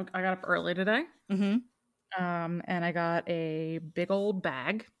 I got up early today. Mm-hmm. And I got a big old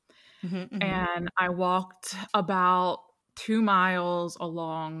bag, Mm-hmm. and I walked about 2 miles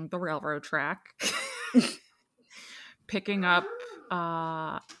along the railroad track, picking up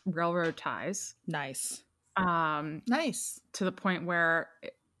railroad ties. Nice. Nice. To the point where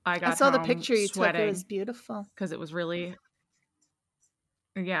I got I saw the home picture you took. It sweating was beautiful. because it was really,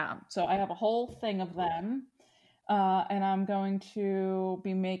 yeah. So I have a whole thing of them. And I'm going to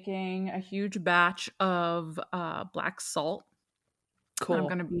be making a huge batch of black salt. Cool. I'm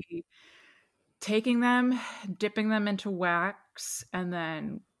going to be taking them, dipping them into wax, and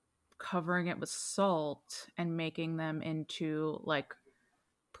then covering it with salt and making them into like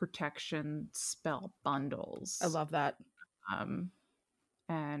protection spell bundles. I love that.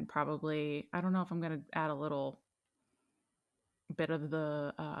 And probably, I don't know if I'm going to add a little bit of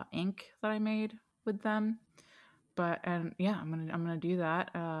the ink that I made with them. But I'm gonna do that.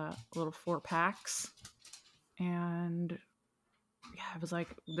 Little 4 packs, and yeah, I was like,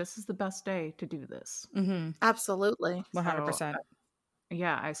 this is the best day to do this. Mm-hmm. Absolutely, 100%.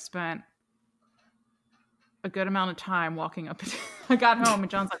 Yeah, I spent a good amount of time walking up. I got home, and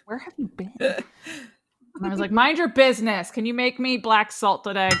John's like, "Where have you been?" And I was like, "Mind your business. Can you make me black salt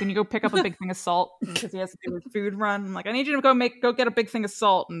today? Can you go pick up a big thing of salt because he has to do his food run?" I'm like, "I need you to go get a big thing of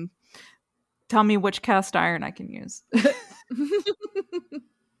salt and tell me which cast iron I can use."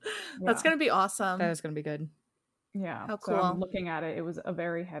 That's gonna be awesome. That is gonna be good. Yeah. How cool. So I'm looking at it. It was a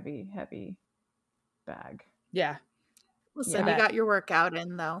very heavy bag. Yeah. Listen, you got your workout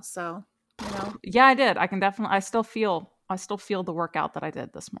in though, so you know. Yeah, I did. I can definitely. I still feel the workout that I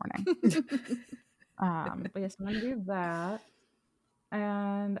did this morning. But yes, I'm gonna do that,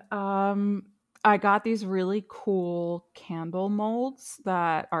 and I got these really cool candle molds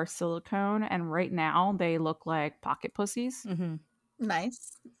that are silicone, and right now they look like pocket pussies. Mm-hmm.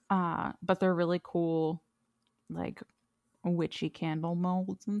 Nice. But they're really cool, like witchy candle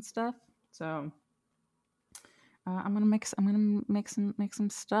molds and stuff. So I'm gonna make some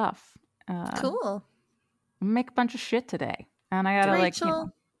stuff. Cool. Make a bunch of shit today, and I gotta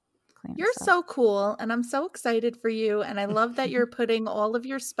Rachel, you're so cool, and I'm so excited for you, and I love that you're putting all of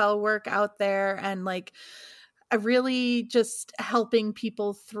your spell work out there, and like really just helping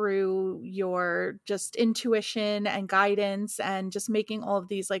people through your just intuition and guidance, and just making all of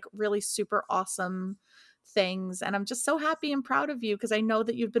these like really super awesome things. And I'm just so happy and proud of you, because I know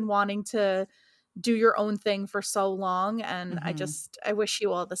that you've been wanting to do your own thing for so long, and I wish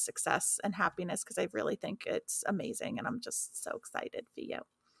you all the success and happiness, because I really think it's amazing, and I'm just so excited for you.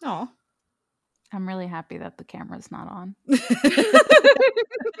 Oh, I'm really happy that the camera's not on.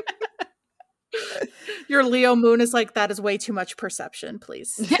 Your Leo moon is like, that is way too much perception,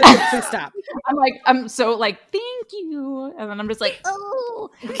 please. Please stop. I'm so like, thank you, and then I'm just like, oh.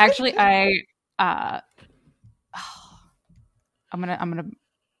 Actually, I'm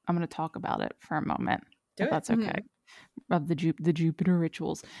gonna talk about it for a moment. Do if it. That's okay. Of the Jupiter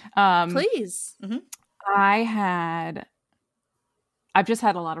rituals. Please. I've just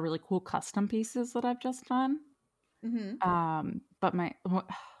had a lot of really cool custom pieces that I've just done. But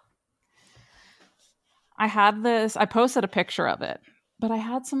I had this. I posted a picture of it, but I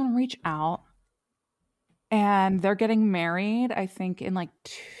had someone reach out, and they're getting married, I think, in like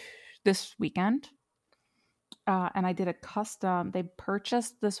this weekend. And I did a custom. They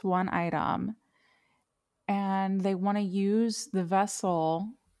purchased this one item, and they want to use the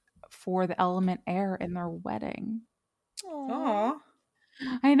vessel for the element air in their wedding. Aww.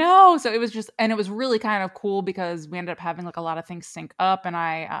 I know. So it was really kind of cool, because we ended up having like a lot of things sync up, and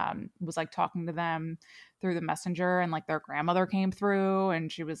I was like talking to them through the messenger, and like their grandmother came through, and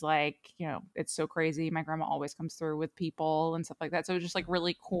she was like, you know, it's so crazy. My grandma always comes through with people and stuff like that. So it was just like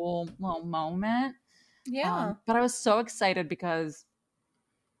really cool little moment. Yeah. But I was so excited because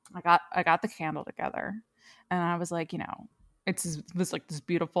I got the candle together, and I was like, you know, it's this like this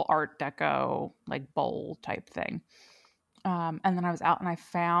beautiful Art Deco like bowl type thing. And then I was out and I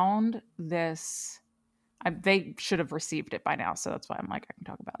found this. They should have received it by now, so that's why I'm like, I can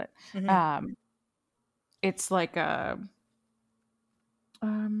talk about it. It's like a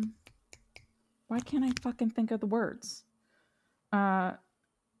why can't I fucking think of the words? Like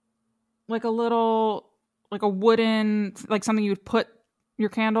a little, like a wooden, like something you would put your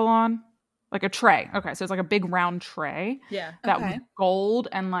candle on, like a tray. Okay, so it's like a big round tray. Yeah. That was gold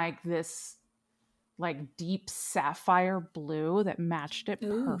and like this like deep sapphire blue that matched it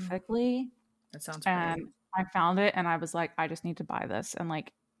perfectly. That sounds great. And I found it, and I was like, I just need to buy this. And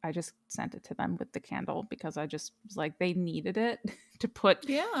like, I just sent it to them with the candle, because I just was like, they needed it to put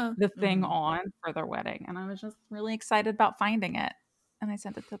the thing on for their wedding. And I was just really excited about finding it. And I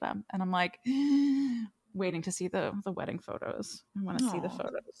sent it to them, and I'm like, waiting to see the wedding photos. I want to see the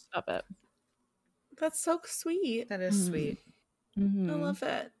photos of it. That's so sweet. That is sweet. I love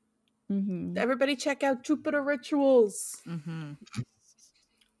it. Everybody check out Jupiter Rituals. And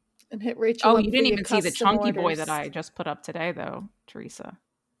hit Rachel. Oh, you didn't even see the chunky boy that I just put up today, though, Teresa.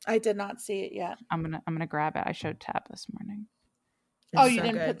 I did not see it yet. I'm gonna grab it. I showed Tab this morning. Oh, you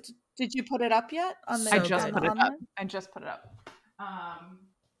didn't put Did you put it up yet? On the, I just good. put it up. online? I just put it up.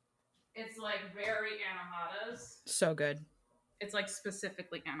 It's like very Anahadas. So good. It's like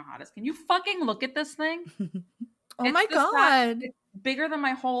specifically Anahadas. Can you fucking look at this thing? Oh It's my the size- God. it's bigger than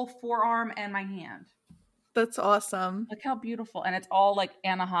my whole forearm and my hand. That's awesome. Look how beautiful. And it's all like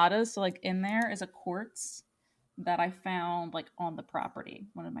Anahadas. So like in there is a quartz that I found like on the property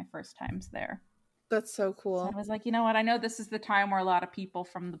one of my first times there. That's so So cool. I was like, you know what? I know this is the time where a lot of people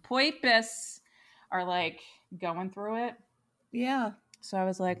from the Poipus are like going through it. Yeah. So I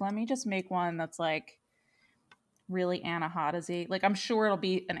was like, let me just make one that's like really Anahadas-y. Like I'm sure it'll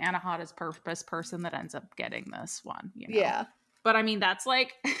be an Anahadas purpose person that ends up getting this one. You know? Yeah. But I mean, that's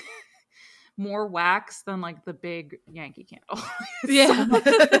like more wax than like the big Yankee Candle. Yeah.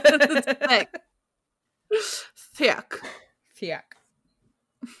 Thick. Thick. Fiac.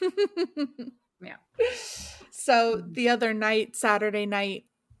 Yeah. So the other night, Saturday night,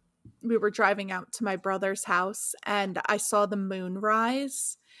 we were driving out to my brother's house and I saw the moon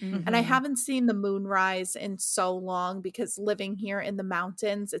rise. And I Mhm. haven't seen the moon rise in so long because living here in the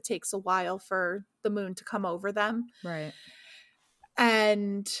mountains, it takes a while for the moon to come over them. Right.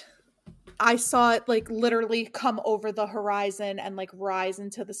 And I saw it like literally come over the horizon and like rise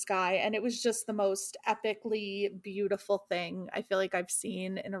into the sky. And it was just the most epically beautiful thing I feel like I've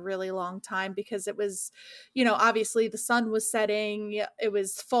seen in a really long time because it was, you know, obviously the sun was setting. It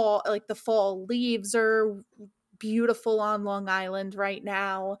was fall, like the fall leaves are beautiful on Long Island right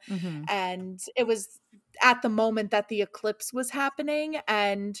now. Mhm. And it was at the moment that the eclipse was happening.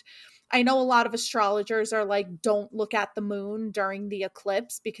 And I know a lot of astrologers are like, don't look at the moon during the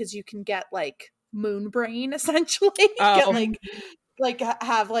eclipse because you can get like moon brain essentially. Get Oh. like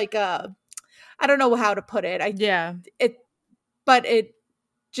have like a, I don't know how to put it. Yeah. But it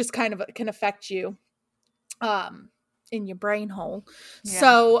just kind of can affect you in your brain hole. Yeah.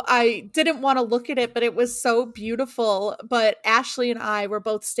 So I didn't want to look at it, but it was so beautiful. But Ashley and I were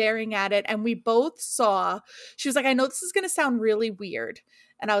both staring at it and we both saw, she was like, I know this is going to sound really weird.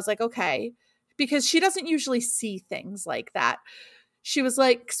 And I was like, okay, because she doesn't usually see things like that. She was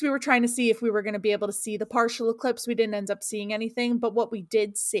like, because we were trying to see if we were going to be able to see the partial eclipse. We didn't end up seeing anything. But what we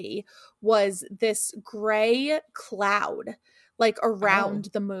did see was this gray cloud like around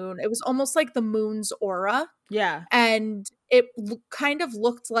the moon. It was almost like the moon's aura. Yeah. And it kind of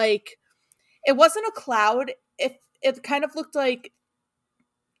looked like, it wasn't a cloud. It kind of looked like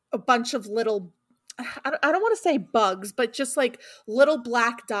a bunch of little, I don't want to say bugs, but just like little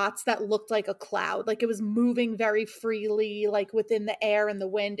black dots that looked like a cloud. Like it was moving very freely, like within the air and the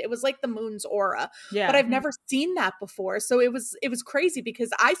wind. It was like the moon's aura. Yeah. But I've never seen that before. So it was crazy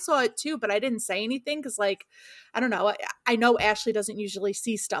because I saw it too, but I didn't say anything because like, I don't know. I know Ashley doesn't usually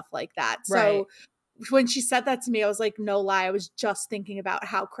see stuff like that. So Right. when she said that to me, I was like, no lie. I was just thinking about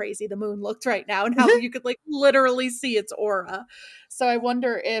how crazy the moon looked right now and how you could like literally see its aura. So I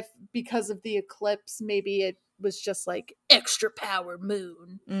wonder if because of the eclipse, maybe it was just like extra power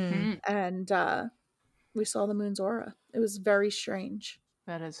moon. Mm. And we saw the moon's aura. It was very strange.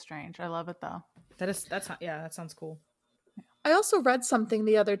 That is strange. I love it though. That sounds cool. I also read something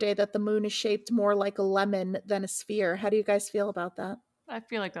the other day that the moon is shaped more like a lemon than a sphere. How do you guys feel about that? I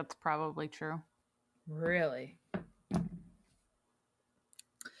feel like that's probably true. Really?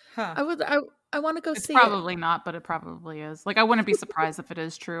 Huh. I want to go It's see probably not, but it probably is. Like I wouldn't be surprised if it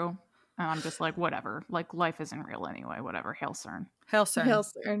is true. And I'm just like, whatever. Like life isn't real anyway. Whatever. Hail CERN. Hail it. CERN. Hail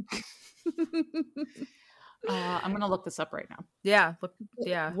CERN. I'm gonna look this up right now. Yeah. Look.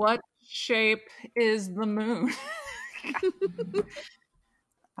 Yeah. What shape is the moon?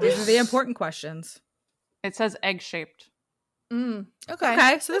 These are the important questions. It says egg shaped. Okay.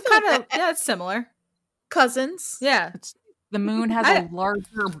 Okay. So that's kind of it's similar. Cousins. Yeah. The moon has a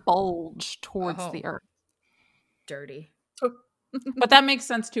larger bulge towards Oh. the Earth. Dirty. But that makes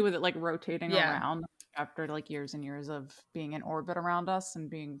sense too with it like rotating Yeah. around after like years and years of being in orbit around us and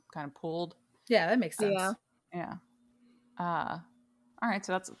being kind of pulled. Yeah, that makes sense. Yeah. Yeah. All right,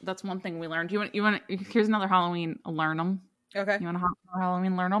 so that's one thing we learned. You want here's another Halloween learn 'em. Okay. You want to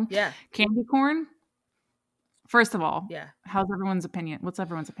Halloween learn 'em? Yeah. Candy corn. First of all, Yeah. how's everyone's opinion? What's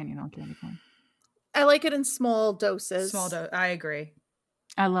everyone's opinion on candy corn? I like it in small doses. Small dose. I agree.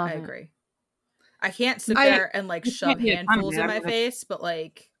 I love I it. agree. I can't sit I- there and like You shove can't eat a ton of handfuls it. in I my mean, face, but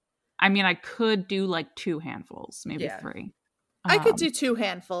like, I mean, I could do like 2 handfuls, maybe Yeah. 3. I could Um, do 2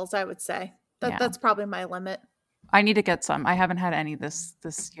 handfuls, I would say. Yeah. That's probably my limit. I need to get some. I haven't had any this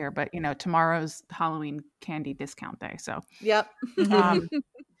year, but tomorrow's Halloween candy discount day. So, Yep. um,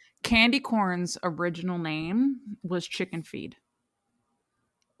 candy corn's original name was Chicken Feed.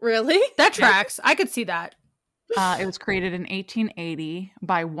 Really? that tracks. I could see that. It was created in 1880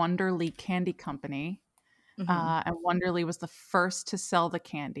 by Wonderly Candy Company. And Wonderly was the first to sell the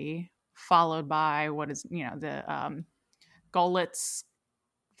candy, followed by the Gollitz,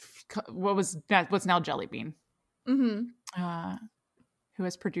 what's now Jelly Bean, who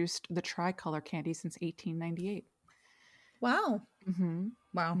has produced the tricolor candy since 1898. Wow.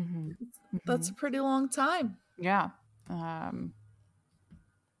 Wow. That's a pretty long time. Yeah.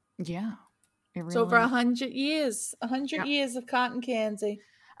 Yeah. It's over 100 years. 100 years of cotton candy.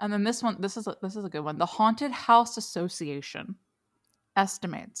 And then this is a good one. The Haunted House Association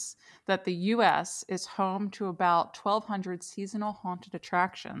estimates that the U.S. is home to about 1,200 seasonal haunted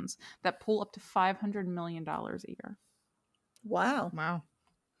attractions that pull up to $500 million a year. Wow.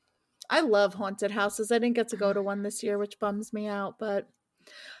 I love haunted houses. I didn't get to go to one this year, which bums me out, but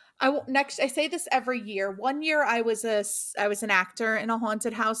I say this every year. One year I was an actor in a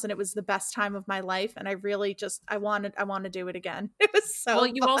haunted house, and it was the best time of my life, and I really I want to do it again. It was so well.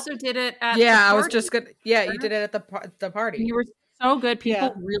 You fun. also did it at I was just good. Yeah, you did it at the party. And you were so good.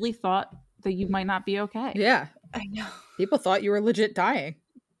 People really thought that you might not be okay. Yeah, I know. People thought you were legit dying.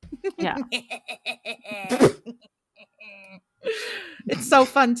 Yeah. It's so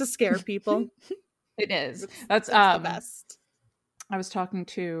fun to scare people. It is. That's the best. I was talking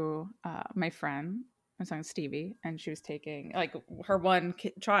to my friend. I was talking to Stevie, and she was taking her one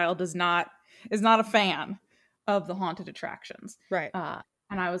child is not a fan of the haunted attractions, right?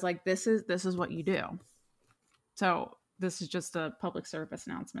 And I was like, "This is what you do." So this is just a public service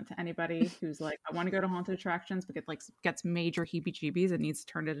announcement to anybody who's like, "I want to go to haunted attractions," but gets major heebie-jeebies and needs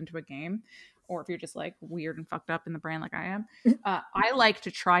to turn it into a game, or if you're just like weird and fucked up in the brain like I am, I like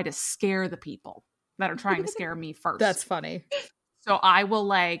to try to scare the people that are trying to scare me first. That's funny. So I will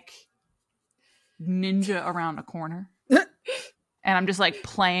ninja around a corner, and I'm just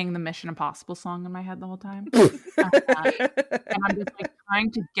playing the Mission Impossible song in my head the whole time, and I'm just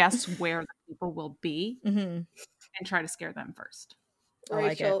trying to guess where the people will be and try to scare them first.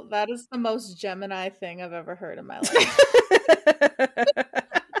 Rachel, that is the most Gemini thing I've ever heard in my life.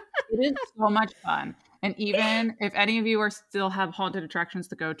 It is so much fun, and even if any of you still have haunted attractions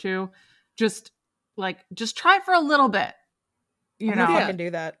to go to, just try it for a little bit. You know, I can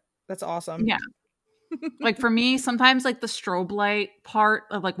do that. That's awesome. Yeah. For me, sometimes the strobe light part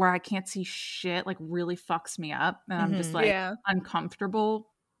of where I can't see shit really fucks me up, and I'm just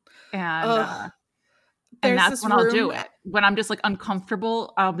uncomfortable, and that's when I'll do it. When I'm just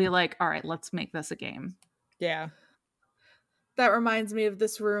uncomfortable, I'll be like, all right, let's make this a game. Yeah. That reminds me of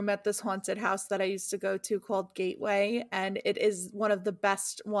this room at this haunted house that I used to go to called Gateway, and it is one of the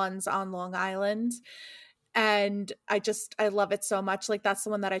best ones on Long Island. And I love it so much. That's the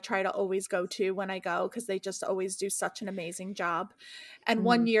one that I try to always go to when I go, because they just always do such an amazing job. And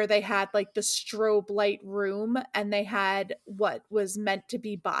one year they had the strobe light room, and they had what was meant to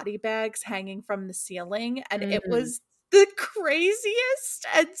be body bags hanging from the ceiling, and it was the craziest.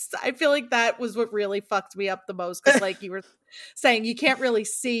 And I feel that was what really fucked me up the most, because you were saying, you can't really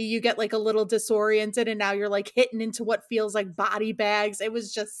see, you get a little disoriented, and now you're hitting into what feels like body bags. It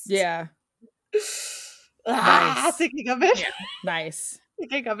was just nice. Thinking of it. Yeah. Nice.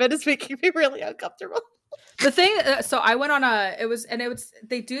 Thinking of it is making me really uncomfortable. The thing, so I went on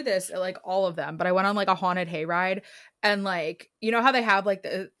they do this at all of them, but I went on a haunted hayride, and you know how they have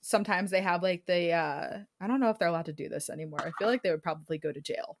sometimes they have I don't know if they're allowed to do this anymore. I feel they would probably go to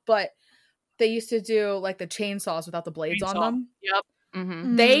jail, but they used to do the chainsaws without the blades on them. Yep.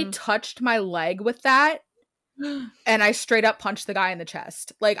 Mm-hmm. They touched my leg with that, and I straight up punched the guy in the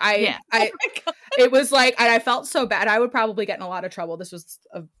chest. It was and I felt so bad. I would probably get in a lot of trouble. This was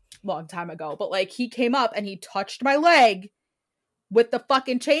a long time ago, but he came up and he touched my leg with the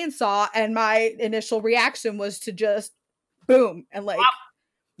fucking chainsaw, and my initial reaction was to just boom and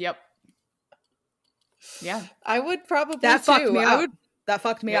yep. Yeah. I would probably that fucked me up. That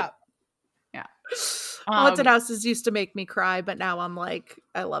fucked me up. Yeah. Haunted houses used to make me cry, but now I'm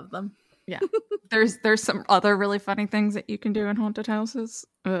I love them. Yeah. There's some other really funny things that you can do in haunted houses.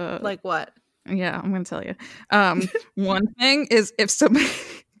 Like what? Yeah, I'm going to tell you. One thing is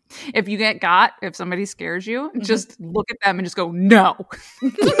if you get got, if somebody scares you, just look at them and just go, no.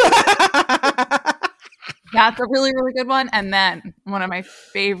 That's a really, really good one. And then one of my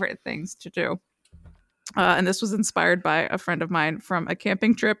favorite things to do, and this was inspired by a friend of mine from a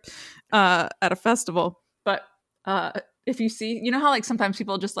camping trip at a festival. But if you see, you know how sometimes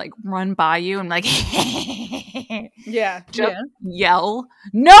people just run by you and yeah, just yell,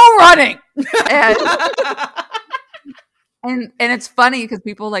 no running. And it's funny because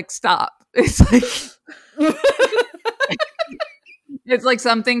people stop. It's It's like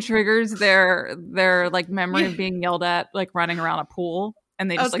something triggers their like memory of being yelled at, like running around a pool, and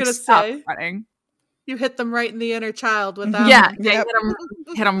they just like stop running. You hit them right in the inner child with that. Yeah, one. Yeah,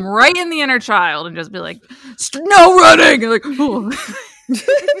 hit them right in the inner child, and just be like, "No running!" And like, oh.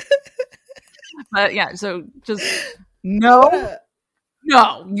 But yeah, so just no.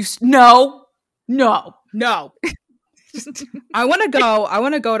 I want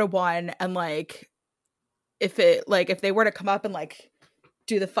to go to one, and like if they were to come up and like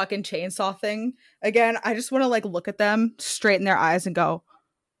do the fucking chainsaw thing again, I just want to like look at them straight in their eyes and go,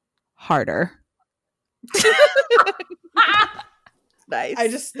 harder.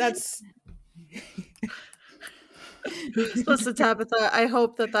 Nice. Listen, Tabitha, I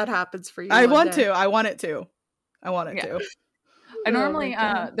hope that happens for you. I want it to. I normally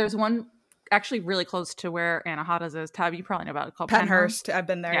there's one actually really close to where Anahata's is. Tab, you probably know about it, called Penhurst. I've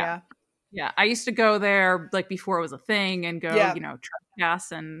been there. Yeah, I used to go there like before it was a thing and go,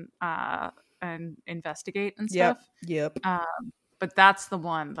 trespass and investigate and stuff. Yep. But that's the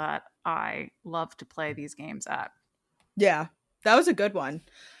one that I love to play these games at. Yeah, that was a good one.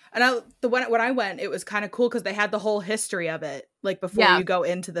 And when I went, it was kind of cool because they had the whole history of it. Like before you go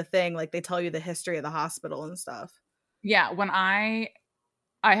into the thing, like they tell you the history of the hospital and stuff. Yeah, when I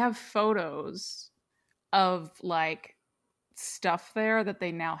have photos of like stuff there that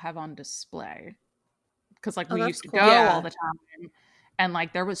they now have on display, because like we used to go all the time, and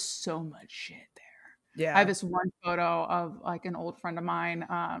like there was so much shit there. I have this one photo of like an old friend of mine,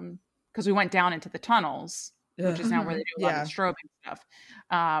 because we went down into the tunnels, which is now where they do a lot of the strobing stuff,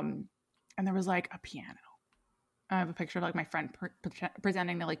 and there was like a piano. I have a picture of like my friend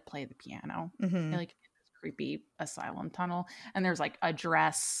presenting to like play the piano, like in this creepy asylum tunnel, and there's like a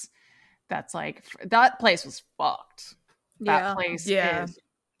dress that's like, that place was fucked. That place is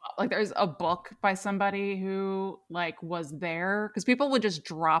like, there's a book by somebody who like was there because people would just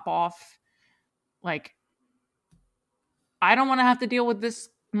drop off like, I don't want to have to deal with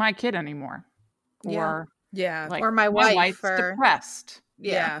my kid anymore, or like, or my wife's depressed.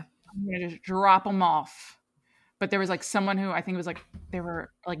 I'm gonna just drop them off. But there was like someone who I think was like, they were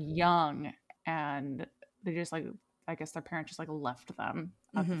like young, and they just like, I guess their parents just like left them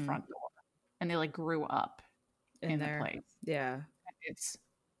at the front door, and they like grew up in the place. Yeah, it's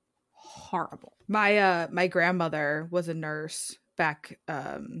horrible. My grandmother was a nurse back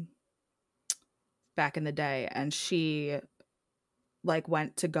in the day, and she like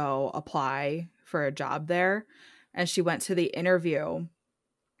went to go apply for a job there, and she went to the interview.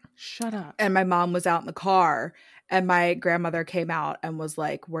 Shut up. And my mom was out in the car, and my grandmother came out and was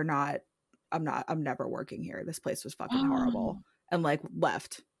like, I'm never working here. This place was fucking horrible, and like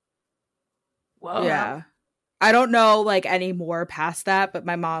left. Whoa. Yeah. I don't know like any more past that, but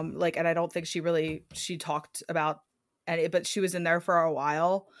my mom like, and I don't think she talked about any, but she was in there for a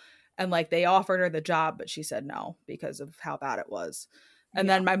while, and like they offered her the job, but she said no because of how bad it was. And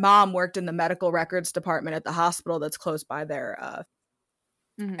then my mom worked in the medical records department at the hospital that's close by there.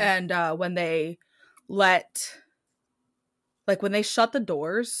 And when they shut the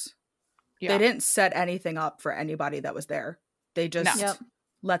doors, they didn't set anything up for anybody that was there. They just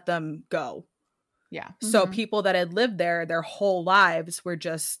let them go. Yeah. So people that had lived there their whole lives were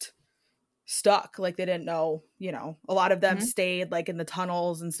just stuck. Like they didn't know, a lot of them stayed like in the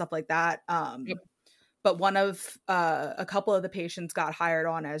tunnels and stuff like that. But a couple of the patients got hired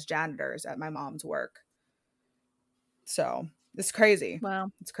on as janitors at my mom's work. So it's crazy.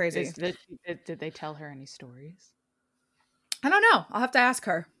 Wow. It's crazy. Did they tell her any stories? I don't know. I'll have to ask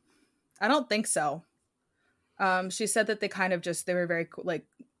her. I don't think so. She said that they kind of they were very like,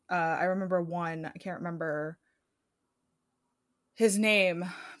 I remember one, I can't remember his name,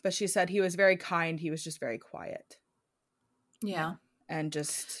 but she said he was very kind. He was just very quiet. Yeah. And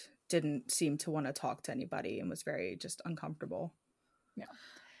just didn't seem to want to talk to anybody and was very just uncomfortable. Yeah.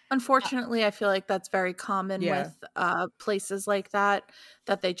 Unfortunately, I feel like that's very common with places like that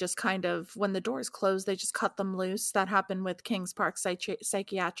they just kind of, when the doors close, they just cut them loose. That happened with Kings Park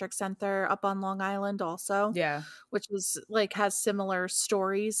Psychiatric Center up on Long Island also. Yeah. Which is like, has similar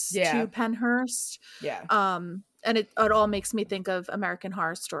stories to Penhurst. Yeah. And it all makes me think of American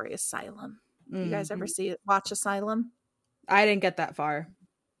Horror Story Asylum. You guys ever watch Asylum? I didn't get that far.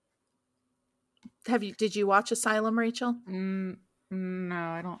 Did you watch Asylum, Rachel? No,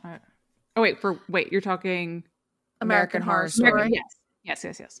 I don't. Wait, you're talking American Horror Story? Yes.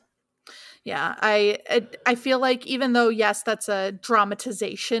 Yeah, I feel like, even though yes, that's a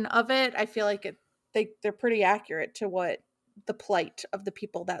dramatization of it, I feel like they're pretty accurate to what the plight of the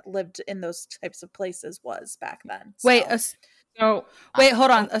people that lived in those types of places was back then. So. Wait,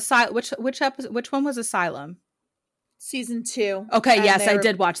 hold on. Which one was Asylum? season 2. Okay, and yes, I they're-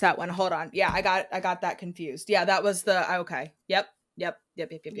 did watch that one. Hold on. Yeah, I got that confused. Yeah, that was the okay. Yep.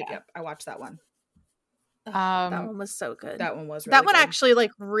 I watched that one. that one was so good. That one was really that one good. actually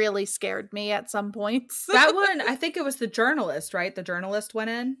like really scared me at some points. That one, I think it was the journalist, right? The journalist went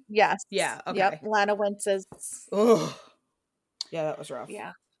in. Yes. Yeah, okay. Yep. Lana Wentz's. Ugh. Yeah, that was rough.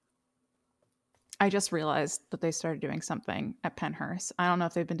 Yeah. I just realized that they started doing something at Pennhurst. I don't know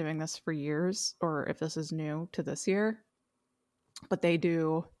if they've been doing this for years or if this is new to this year, but they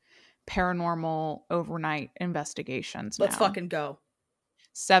do paranormal overnight investigations. Let's now. fucking go.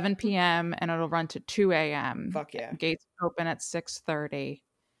 7 p.m. and it'll run to 2 a.m. Fuck yeah. Gates open at 6:30.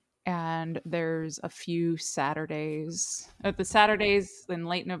 And there's a few Saturdays. The Saturdays in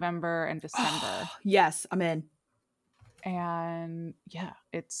late November and December. Yes, I'm in. And yeah,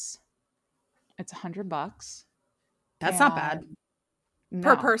 it's $100. That's not bad.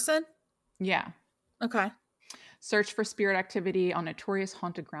 Per No. person? Yeah. Okay. Search for spirit activity on notorious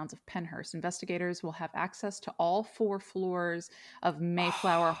haunted grounds of Pennhurst. Investigators will have access to all 4 floors of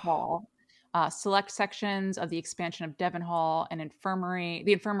Mayflower Hall, select sections of the expansion of Devon Hall, and the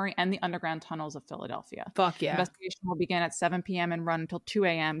infirmary, and the underground tunnels of Philadelphia. Fuck yeah. Investigation will begin at 7 p.m. and run until 2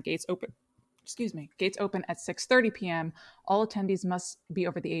 a.m. Gates open at 6:30 p.m. All attendees must be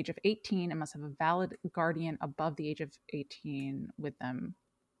over the age of 18 and must have a valid guardian above the age of 18 with them.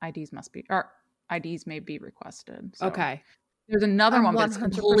 IDs may be requested. So Okay. there's another I'm one that's 100%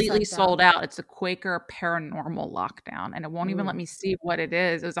 completely down. sold out. It's a Quaker Paranormal Lockdown, and it won't even let me see what it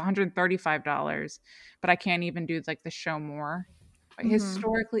is. It was $135, but I can't even do like the show more.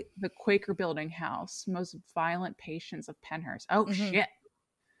 Historically, the Quaker Building House, most violent patients of Pennhurst. Oh shit.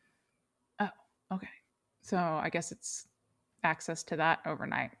 Oh, okay. So I guess it's access to that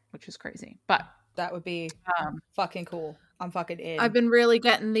overnight, which is crazy. But That would be fucking cool. I'm fucking in. I've been really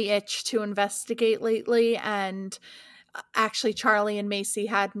getting the itch to investigate lately, and actually Charlie and Macy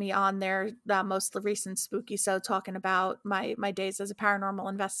had me on their most recent Spooky So talking about my days as a paranormal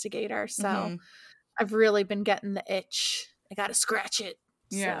investigator. So I've really been getting the itch. I gotta scratch it.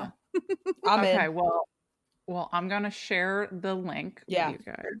 yeah. So. I'm Okay, in. well, I'm gonna share the link with you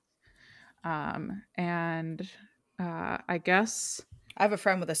guys. And I guess I have a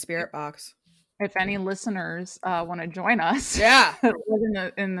friend with a spirit box. if any listeners want to join us, Yeah. that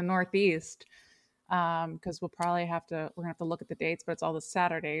live in the Northeast, because we're gonna have to look at the dates, but it's all the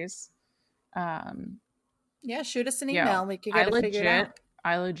Saturdays. Yeah, shoot us an Yeah, email. We could get it figured out.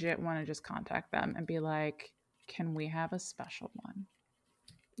 I legit want to just contact them and be like, can we have a special one?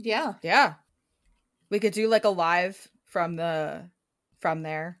 Yeah, Yeah. We could do like a live from there. from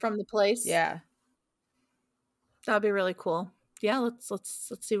the place. Yeah. That'd be really cool. Yeah,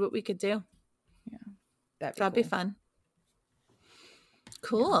 let's see what we could do. That'd That'd be fun.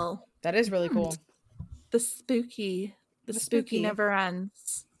 Cool. That is really cool. The spooky spooky. never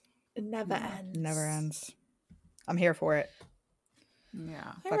ends. It never ends. Never ends. I'm here for it. Yeah.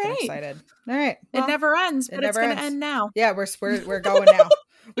 All Fucking right. excited. All right. It Well, never ends, it but it's never gonna ends. end now. Yeah, we're going now.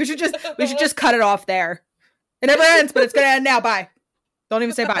 We should just cut it off there. It never ends, but it's gonna end now. Bye. Don't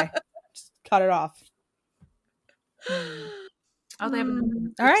even say bye. Just cut it off. Oh, they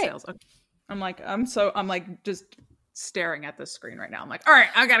haven't. All right. Sales. Okay. I'm like just staring at the screen right now. I'm like, all right,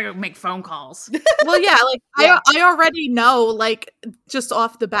 I gotta go make phone calls. Well, yeah, like Yeah. I already know, like just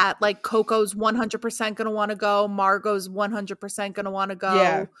off the bat, like Coco's 100% gonna want to go, Margot's 100% gonna want to go.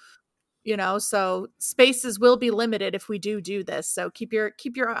 Yeah. You know, so spaces will be limited if we do this. So keep your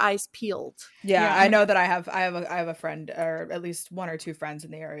eyes peeled. Yeah, Yeah. I know that I have a friend, or at least 1 or 2 friends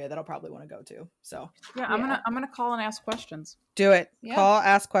in the area that I'll probably want to go to. So Yeah, I'm gonna call and ask questions. do it. Yeah. Call,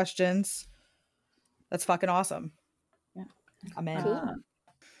 ask questions. That's fucking awesome. Yeah. I'm in. Cool.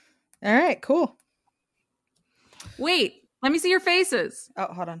 All right, cool. Wait, let me see your faces.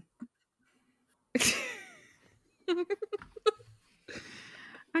 Oh, hold on.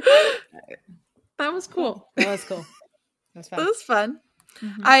 That was cool. That was cool. That's It fun. was fun.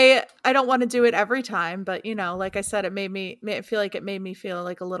 Mhm. I don't want to do it every time, but you know, like I said, it made me feel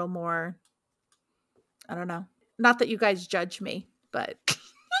like a little more, I don't know. Not that you guys judge me, but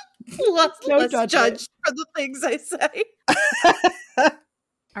let's judgment. judge for the things I say.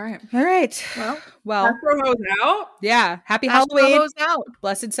 All right. All right. Well, Afro out. Yeah. Happy Astro Halloween. goes out.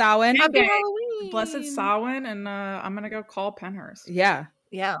 Blessed Samhain. Happy Okay. Halloween. Blessed Samhain, and I'm gonna go call Pennhurst. Yeah.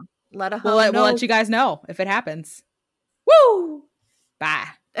 Yeah. Let a We'll hoe know. let you guys know if it happens. Woo! Bye.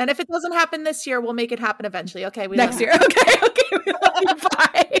 And if it doesn't happen this year, we'll make it happen eventually. Okay. We Next love year. Okay. We love you.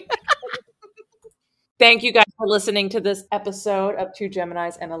 Bye. Thank you guys for listening to this episode of Two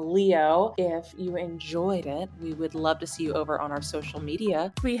Geminis and a Leo. If you enjoyed it, we would love to see you over on our social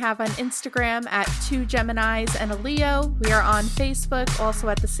media. We have on Instagram at Two Geminis and a Leo. We are on Facebook, also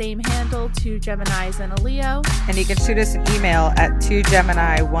at the same handle, Two Geminis and a Leo. And you can shoot us an email at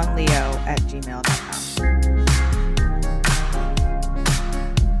 2gemini1leo@gmail.com.